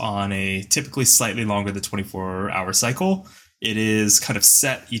exists on a typically slightly longer than 24-hour cycle. It is kind of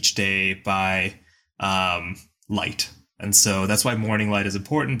set each day by light. And so that's why morning light is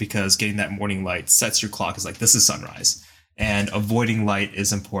important, because getting that morning light sets your clock as like, this is sunrise. And avoiding light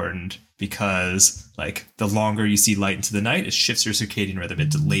is important because like the longer you see light into the night, it shifts your circadian rhythm,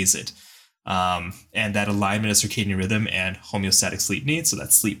 it delays it. And that alignment of circadian rhythm and homeostatic sleep needs, so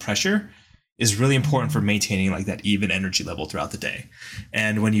that sleep pressure, is really important for maintaining like that even energy level throughout the day.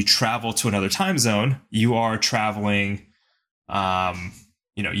 And when you travel to another time zone, you are traveling,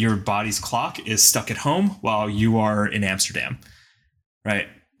 your body's clock is stuck at home while you are in Amsterdam, right?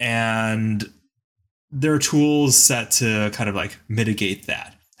 And there are tools set to kind of like mitigate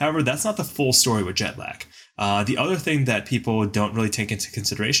that. However, that's not the full story with jet lag. The other thing that people don't really take into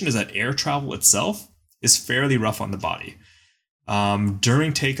consideration is that air travel itself is fairly rough on the body.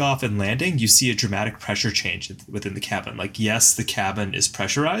 During takeoff and landing, you see a dramatic pressure change within the cabin. Like, yes, the cabin is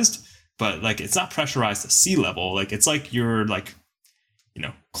pressurized, but like it's not pressurized to sea level. Like it's like you're like,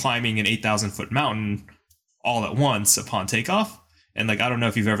 climbing an 8,000-foot mountain all at once upon takeoff. And like, I don't know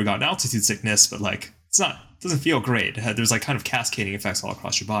if you've ever gotten altitude sickness, but like it doesn't feel great. There's like kind of cascading effects all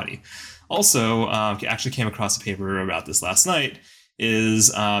across your body. Also, actually came across a paper about this last night, is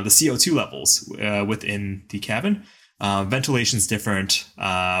the CO2 levels within the cabin. Ventilation's different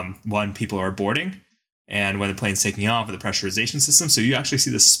when people are boarding and when the plane's taking off with the pressurization system. So you actually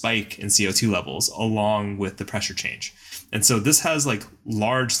see the spike in CO2 levels along with the pressure change. And so this has like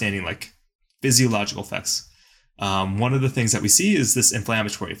large standing like physiological effects. One of the things that we see is this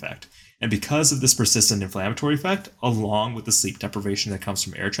inflammatory effect. And because of this persistent inflammatory effect, along with the sleep deprivation that comes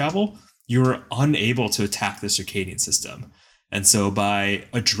from air travel, you're unable to attack the circadian system. And so by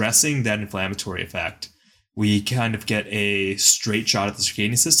addressing that inflammatory effect, we kind of get a straight shot at the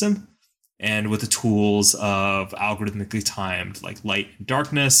circadian system. And with the tools of algorithmically timed like light and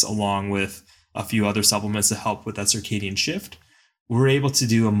darkness, along with a few other supplements to help with that circadian shift, we're able to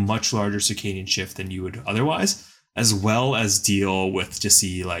do a much larger circadian shift than you would otherwise, as well as deal with just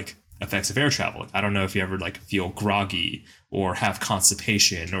the like effects of air travel. I don't know if you ever like feel groggy or have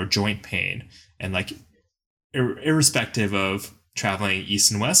constipation or joint pain, and like irrespective of traveling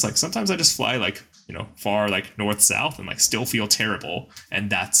east and west, like sometimes I just fly like far like north south and like still feel terrible, and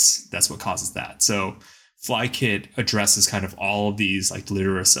that's what causes that. So FlyKit addresses kind of all of these like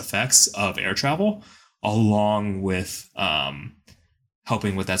deleterious effects of air travel, along with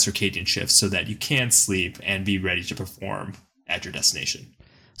helping with that circadian shift so that you can sleep and be ready to perform at your destination.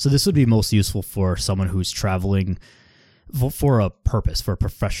 So this would be most useful for someone who's traveling for a purpose, for a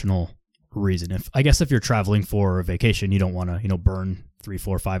professional reason. If you're traveling for a vacation, you don't want to, burn 3,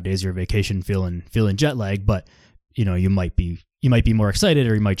 4, 5 days of your vacation feeling jet lag, but you might be more excited,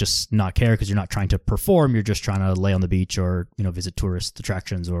 or you might just not care because you're not trying to perform. You're just trying to lay on the beach or, visit tourist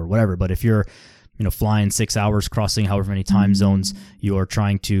attractions or whatever. But if you're, flying 6 hours, crossing however many time zones, you're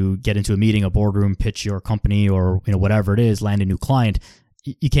trying to get into a meeting, a boardroom, pitch your company, or, whatever it is, land a new client,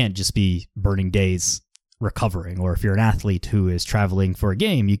 you can't just be burning days recovering. Or if you're an athlete who is traveling for a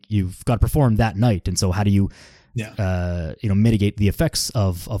game, you've got to perform that night. And so how do you, mitigate the effects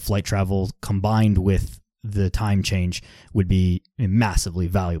of flight travel combined with the time change would be massively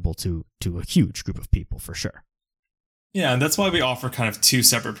valuable to a huge group of people for sure. Yeah, and that's why we offer kind of two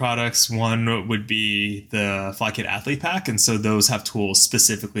separate products. One would be the FlyKit Athlete Pack, and so those have tools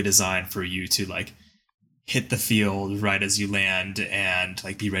specifically designed for you to like hit the field right as you land and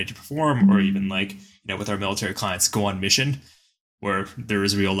like be ready to perform, or even like, with our military clients, go on mission where there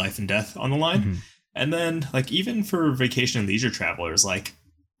is real life and death on the line. Mm-hmm. And then like even for vacation and leisure travelers, like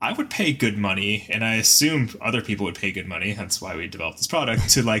I would pay good money, and I assume other people would pay good money, hence why we developed this product,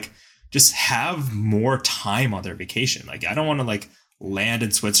 to like just have more time on their vacation. Like I don't want to like land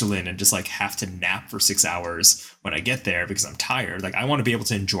in Switzerland and just like have to nap for 6 hours when I get there because I'm tired. Like I want to be able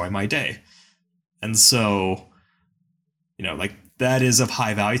to enjoy my day. And so, like that is of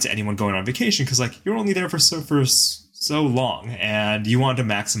high value to anyone going on vacation, because like you're only there for so long and you want to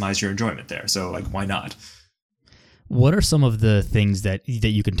maximize your enjoyment there. So like, why not? What are some of the things that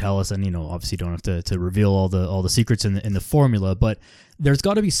you can tell us? And obviously, you don't have to reveal all the secrets in the formula, but there's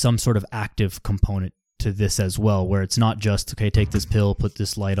got to be some sort of active component to this as well, where it's not just, okay, take this pill, put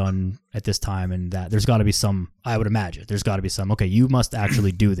this light on at this time and that. There's got to be some, I would imagine, there's got to be some, okay, you must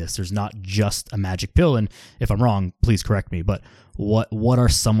actually do this. There's not just a magic pill. And if I'm wrong, please correct me. But what are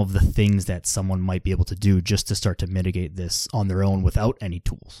some of the things that someone might be able to do just to start to mitigate this on their own without any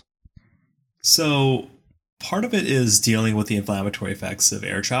tools? So part of it is dealing with the inflammatory effects of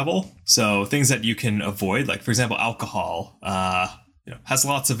air travel. So things that you can avoid, like for example, alcohol, has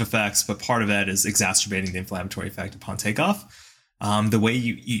lots of effects, but part of that is exacerbating the inflammatory effect upon takeoff. The way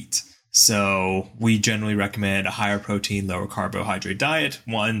you eat. So we generally recommend a higher protein, lower carbohydrate diet.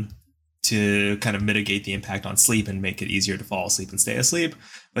 One, to kind of mitigate the impact on sleep and make it easier to fall asleep and stay asleep.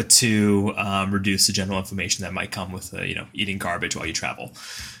 But two, reduce the general inflammation that might come with, eating garbage while you travel.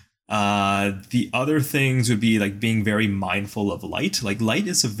 The other things would be like being very mindful of light. Like light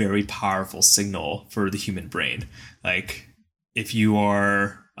is a very powerful signal for the human brain. Like if you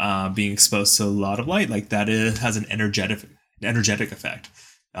are being exposed to a lot of light, like that has an energetic effect.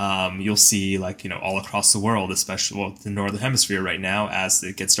 You'll see like, all across the world, especially the Northern Hemisphere right now, as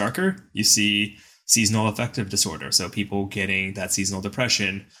it gets darker, you see seasonal affective disorder. So people getting that seasonal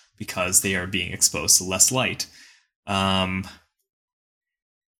depression because they are being exposed to less light. And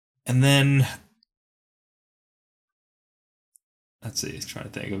then, let's see, trying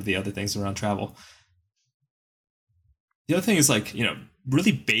to think of the other things around travel. The other thing is like,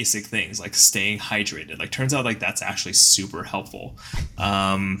 really basic things like staying hydrated. Like turns out like that's actually super helpful.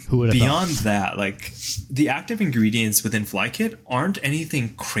 Beyond that, like the active ingredients within FlyKit aren't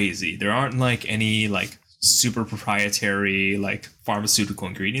anything crazy. There aren't like any like super proprietary like pharmaceutical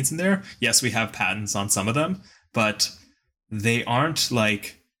ingredients in there. Yes, we have patents on some of them, but they aren't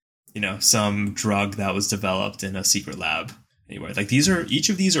like, some drug that was developed in a secret lab anywhere. Like each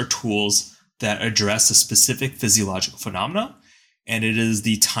of these are tools that address a specific physiological phenomena, and it is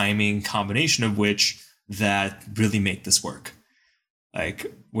the timing combination of which that really make this work.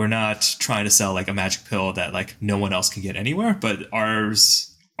 Like we're not trying to sell like a magic pill that like no one else can get anywhere, but our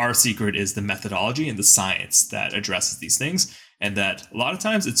secret is the methodology and the science that addresses these things, and that a lot of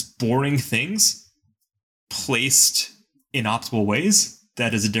times it's boring things placed in optimal ways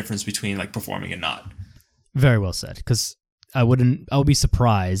that is a difference between like performing and not. Very well said, because I would be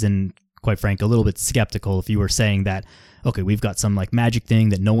surprised and quite frank, a little bit skeptical if you were saying that, okay, we've got some like magic thing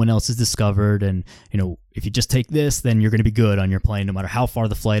that no one else has discovered, and if you just take this, then you're going to be good on your plane no matter how far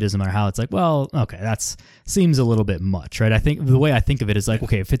the flight is, no matter how. It's like, well, okay, that seems a little bit much, right? I think the way I think of it is like,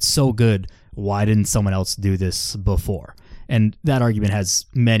 okay, if it's so good, why didn't someone else do this before? And that argument has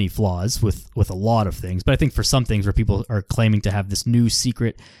many flaws with a lot of things, but I think for some things where people are claiming to have this new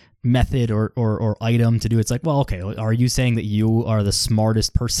secret method or item to do, it's like, well, okay, are you saying that you are the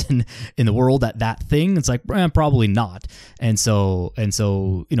smartest person in the world at that thing? It's like, probably not. And so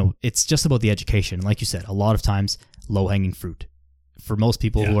it's just about the education. Like you said, a lot of times low-hanging fruit for most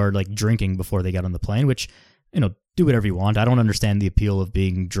people who are like drinking before they get on the plane, which, do whatever you want. I don't understand the appeal of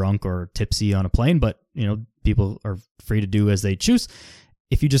being drunk or tipsy on a plane, but people are free to do as they choose.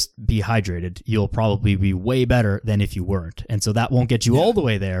 If you just be hydrated, you'll probably be way better than if you weren't. And so that won't get you all the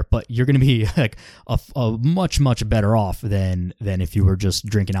way there, but you're going to be like a much, much better off than if you were just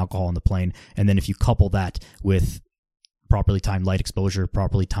drinking alcohol on the plane. And then if you couple that with properly timed light exposure,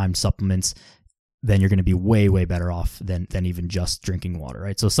 properly timed supplements, then you're going to be way, way better off than even just drinking water,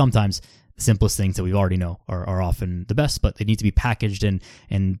 right? So sometimes the simplest things that we already know are often the best, but they need to be packaged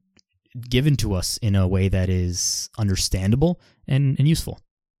and given to us in a way that is understandable and useful.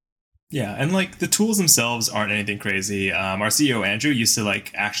 Yeah, and like the tools themselves aren't anything crazy. Our CEO Andrew used to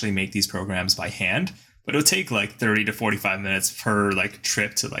like actually make these programs by hand, but it would take like 30 to 45 minutes per like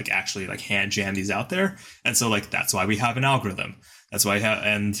trip to like actually like hand jam these out there. And so like that's why we have an algorithm. That's why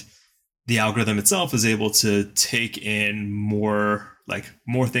and the algorithm itself is able to take in more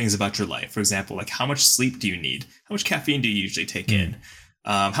things about your life. For example, like how much sleep do you need? How much caffeine do you usually take in?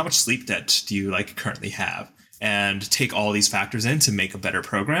 how much sleep debt do you like currently have, and take all these factors in to make a better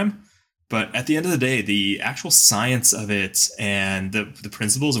program. But at the end of the day, the actual science of it and the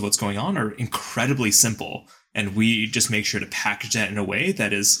principles of what's going on are incredibly simple. And we just make sure to package that in a way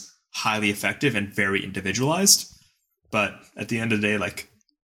that is highly effective and very individualized. But at the end of the day, like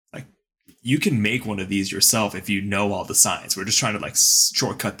you can make one of these yourself if you know all the science. We're just trying to like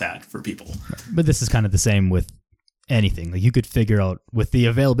shortcut that for people. But this is kind of the same with anything. Like you could figure out, with the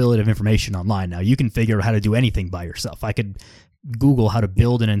availability of information online now, you can figure out how to do anything by yourself. I could Google how to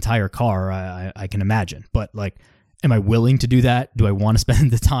build an entire car, I can imagine. But like, am I willing to do that? Do I want to spend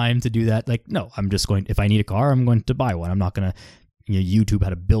the time to do that? Like, no, I'm just going, if I need a car, I'm going to buy one. I'm not going to YouTube how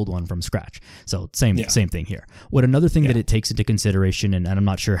to build one from scratch. So same thing here. What another thing that it takes into consideration, and I'm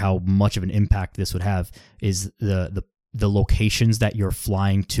not sure how much of an impact this would have, is the locations that you're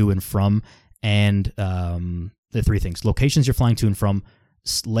flying to and from, and the three things: locations you're flying to and from,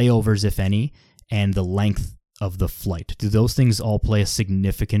 layovers, if any, and the length of the flight. Do those things all play a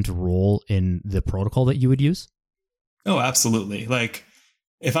significant role in the protocol that you would use? Oh, absolutely. Like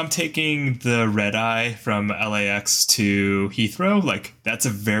if I'm taking the red eye from LAX to Heathrow, like that's a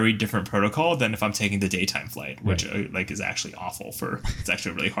very different protocol than if I'm taking the daytime flight, which like is actually awful it's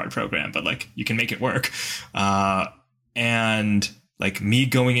actually a really hard program, but like you can make it work. And like me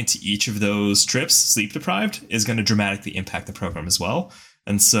going into each of those trips sleep deprived is going to dramatically impact the program as well.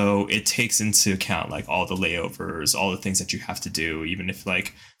 And so it takes into account like all the layovers, all the things that you have to do. Even if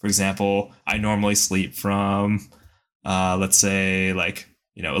like, for example, I normally sleep from, let's say like,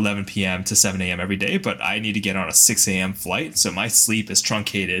 11 p.m. to 7 a.m. every day, but I need to get on a 6 a.m. flight. So my sleep is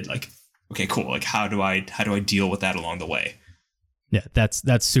truncated. Like, okay, cool. Like how do I deal with that along the way? Yeah, that's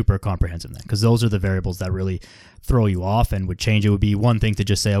super comprehensive then, because those are the variables that really throw you off and would change. It would be one thing to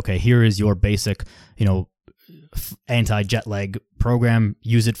just say, okay, here is your basic, anti-jet lag program.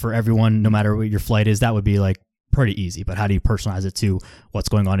 Use it for everyone, no matter what your flight is. That would be like pretty easy. But how do you personalize it to what's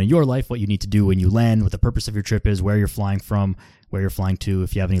going on in your life, what you need to do when you land, what the purpose of your trip is, where you're flying from, where you're flying to,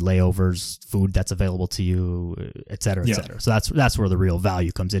 if you have any layovers, food that's available to you, et cetera, et cetera. So that's where the real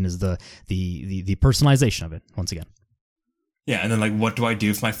value comes in, is the personalization of it, once again. Yeah, and then like, what do I do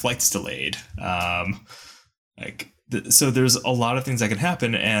if my flight's delayed? So there's a lot of things that can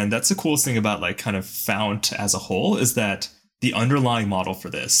happen, and that's the coolest thing about like kind of Fount as a whole, is that the underlying model for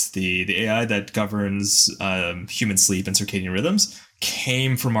this, the AI that governs human sleep and circadian rhythms,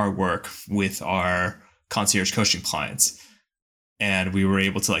 came from our work with our concierge coaching clients. And we were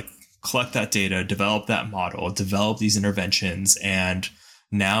able to like collect that data, develop that model, develop these interventions, and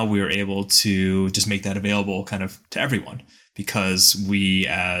now we are able to just make that available kind of to everyone, because we,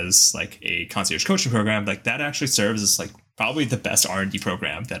 as like a concierge coaching program, like that actually serves as like probably the best R&D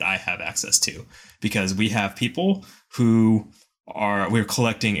program that I have access to, because we have people who we're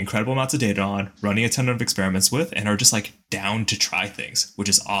collecting incredible amounts of data on, running a ton of experiments with, and are just like down to try things, which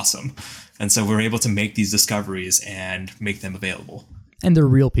is awesome. And so we're able to make these discoveries and make them available. And they're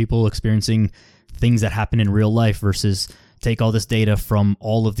real people experiencing things that happen in real life, versus take all this data from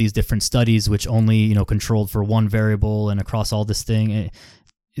all of these different studies, which only, controlled for one variable and across all this thing.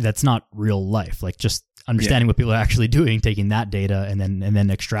 That's not real life. Like just understanding what people are actually doing, taking that data and then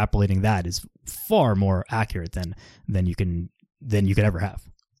extrapolating that is far more accurate than you could ever have.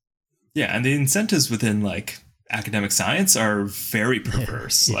 Yeah, and the incentives within like academic science are very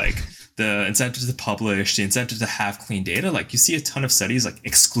perverse. Like the incentive to publish, the incentive to have clean data. Like you see a ton of studies like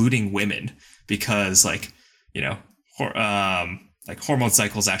excluding women because like hormone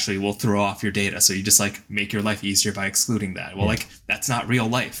cycles actually will throw off your data. So you just like make your life easier by excluding that. Well, like that's not real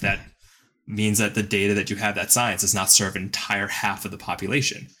life. That means that the data that you have, that science, does not serve an entire half of the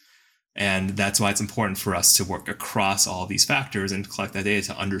population. And that's why it's important for us to work across all these factors and collect that data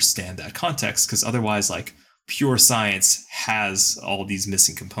to understand that context, because otherwise like pure science has all these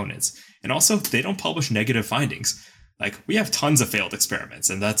missing components. And also they don't publish negative findings. Like we have tons of failed experiments,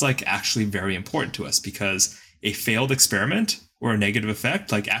 and that's like actually very important to us, because a failed experiment or a negative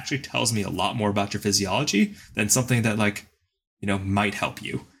effect like actually tells me a lot more about your physiology than something that like, might help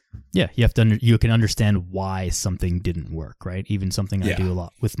you. Yeah, you can understand why something didn't work, right? Even something I do a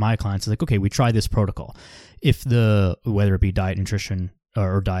lot with my clients is like, okay, we try this protocol. If whether it be diet, nutrition,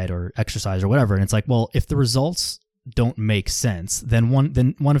 or diet or exercise or whatever, and it's like, well, if the results don't make sense, then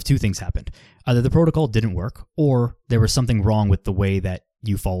one of two things happened. Either the protocol didn't work, or there was something wrong with the way that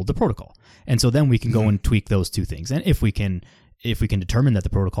you followed the protocol. And so then we can go and tweak those two things. And if we can determine that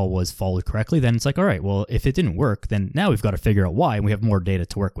the protocol was followed correctly, then it's like, all right, well, if it didn't work, then now we've got to figure out why, and we have more data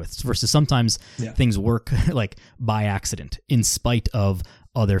to work with. Versus sometimes things work like by accident, in spite of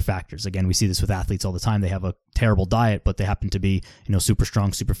other factors. Again, we see this with athletes all the time. They have a terrible diet, but they happen to be, super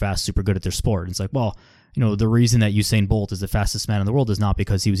strong, super fast, super good at their sport. And it's like, well, the reason that Usain Bolt is the fastest man in the world is not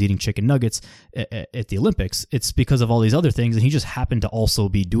because he was eating chicken nuggets at the Olympics. It's because of all these other things, and he just happened to also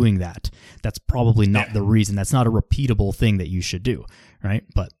be doing that. That's probably not the reason. That's not a repeatable thing that you should do, right?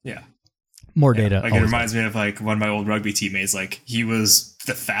 But more data. Like, it reminds me of like one of my old rugby teammates. Like, he was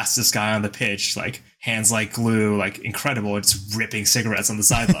the fastest guy on the pitch, like hands like glue, like incredible. It's ripping cigarettes on the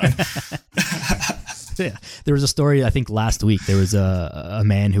sideline. Yeah, there was a story I think last week. There was a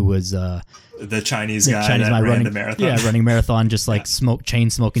man who was the Chinese guy that ran the marathon. Yeah, running marathon, just like chain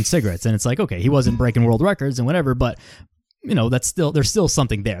smoking cigarettes, and it's like, okay, he wasn't breaking world records and whatever, but there's still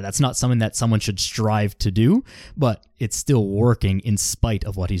something there. That's not something that someone should strive to do, but it's still working in spite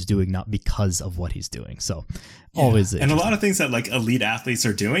of what he's doing, not because of what he's doing. So always, and a lot of things that like elite athletes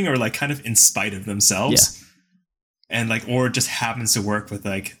are doing are like kind of in spite of themselves, and like, or it just happens to work with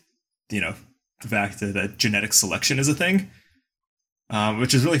like, the fact that genetic selection is a thing,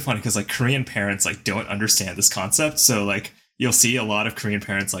 which is really funny because like Korean parents like don't understand this concept. So like you'll see a lot of Korean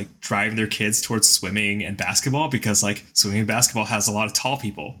parents like driving their kids towards swimming and basketball because like swimming and basketball has a lot of tall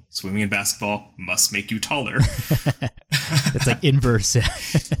people. Swimming and basketball must make you taller. It's like inverse.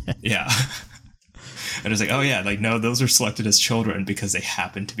 Yeah. And it's like, oh yeah, like no, those are selected as children because they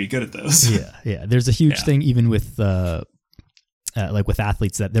happen to be good at those. Yeah. There's a huge thing even with like with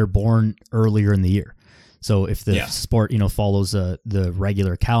athletes that they're born earlier in the year. So if the sport, follows the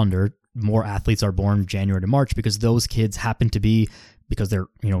regular calendar, more athletes are born January to March because those kids happen to be, because they're,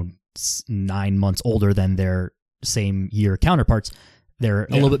 9 months older than their same year counterparts. They're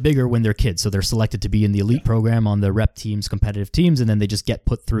a little bit bigger when they're kids. So they're selected to be in the elite program on the rep teams, competitive teams, and then they just get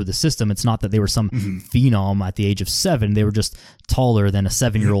put through the system. It's not that they were some phenom at the age of 7. They were just taller than a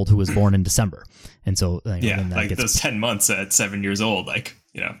 7-year-old who was born in December. And so, then that like those 10 months at 7 years old, like,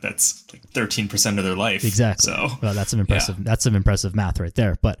 that's like 13% of their life. Exactly. So well, that's some impressive math right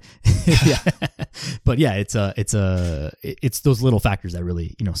there. But it's those little factors that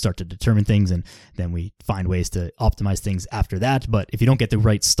really, start to determine things. And then we find ways to optimize things after that. But if you don't get the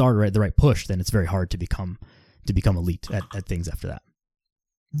right start, right, the right push, then it's very hard to become elite at things after that.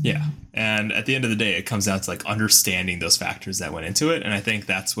 Yeah. And at the end of the day, it comes down to like understanding those factors that went into it. And I think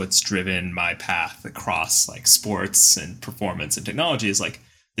that's what's driven my path across like sports and performance and technology, is like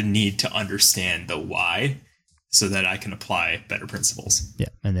the need to understand the why so that I can apply better principles. Yeah.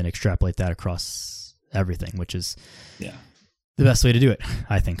 And then extrapolate that across everything, which is the best way to do it,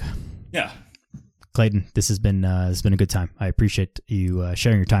 I think. Yeah. Clayton, this has been a good time. I appreciate you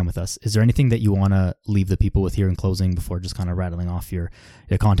sharing your time with us. Is there anything that you want to leave the people with here in closing before just kind of rattling off your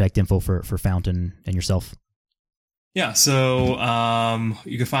contact info for Fount and yourself? Yeah, so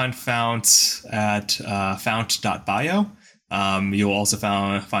you can find Fount at fount.bio. You'll also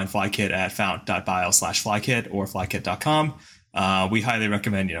find FlyKit at fount.bio/flykit or flykit.com. We highly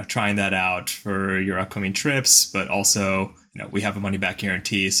recommend, trying that out for your upcoming trips, but also, we have a money back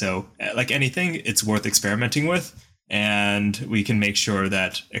guarantee. So like anything, it's worth experimenting with, and we can make sure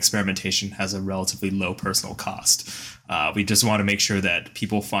that experimentation has a relatively low personal cost. We just want to make sure that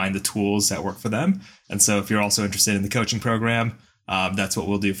people find the tools that work for them. And so if you're also interested in the coaching program, that's what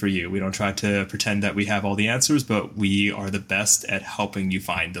we'll do for you. We don't try to pretend that we have all the answers, but we are the best at helping you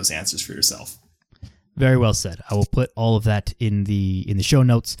find those answers for yourself. Very well said. I will put all of that in the show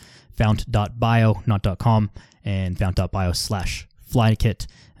notes, fount.bio, not .com, and fount.bio/flykit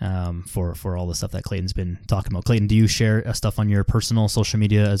for all the stuff that Clayton's been talking about. Clayton, do you share stuff on your personal social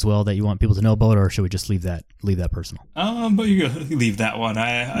media as well that you want people to know about, or should we just leave that personal? But you leave that one.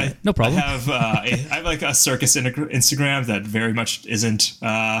 No problem. I have like a circus Instagram that very much isn't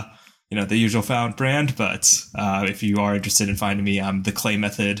the usual Fount brand, but if you are interested in finding me, I'm the Clay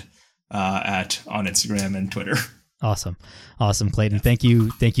Method on Instagram and Twitter. Awesome, Clayton. Yeah.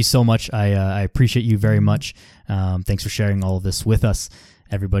 Thank you so much. I appreciate you very much. Thanks for sharing all of this with us.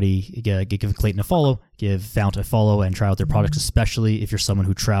 Everybody, give Clayton a follow, give Fount a follow, and try out their products, especially if you're someone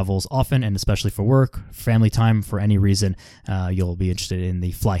who travels often, and especially for work, family time, for any reason, you'll be interested in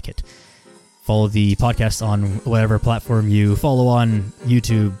the FlyKit. Follow the podcast on whatever platform you follow on,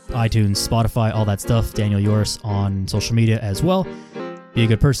 YouTube, iTunes, Spotify, all that stuff. Daniel Yoris on social media as well. Be a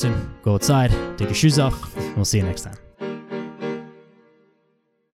good person, go outside, take your shoes off, and we'll see you next time.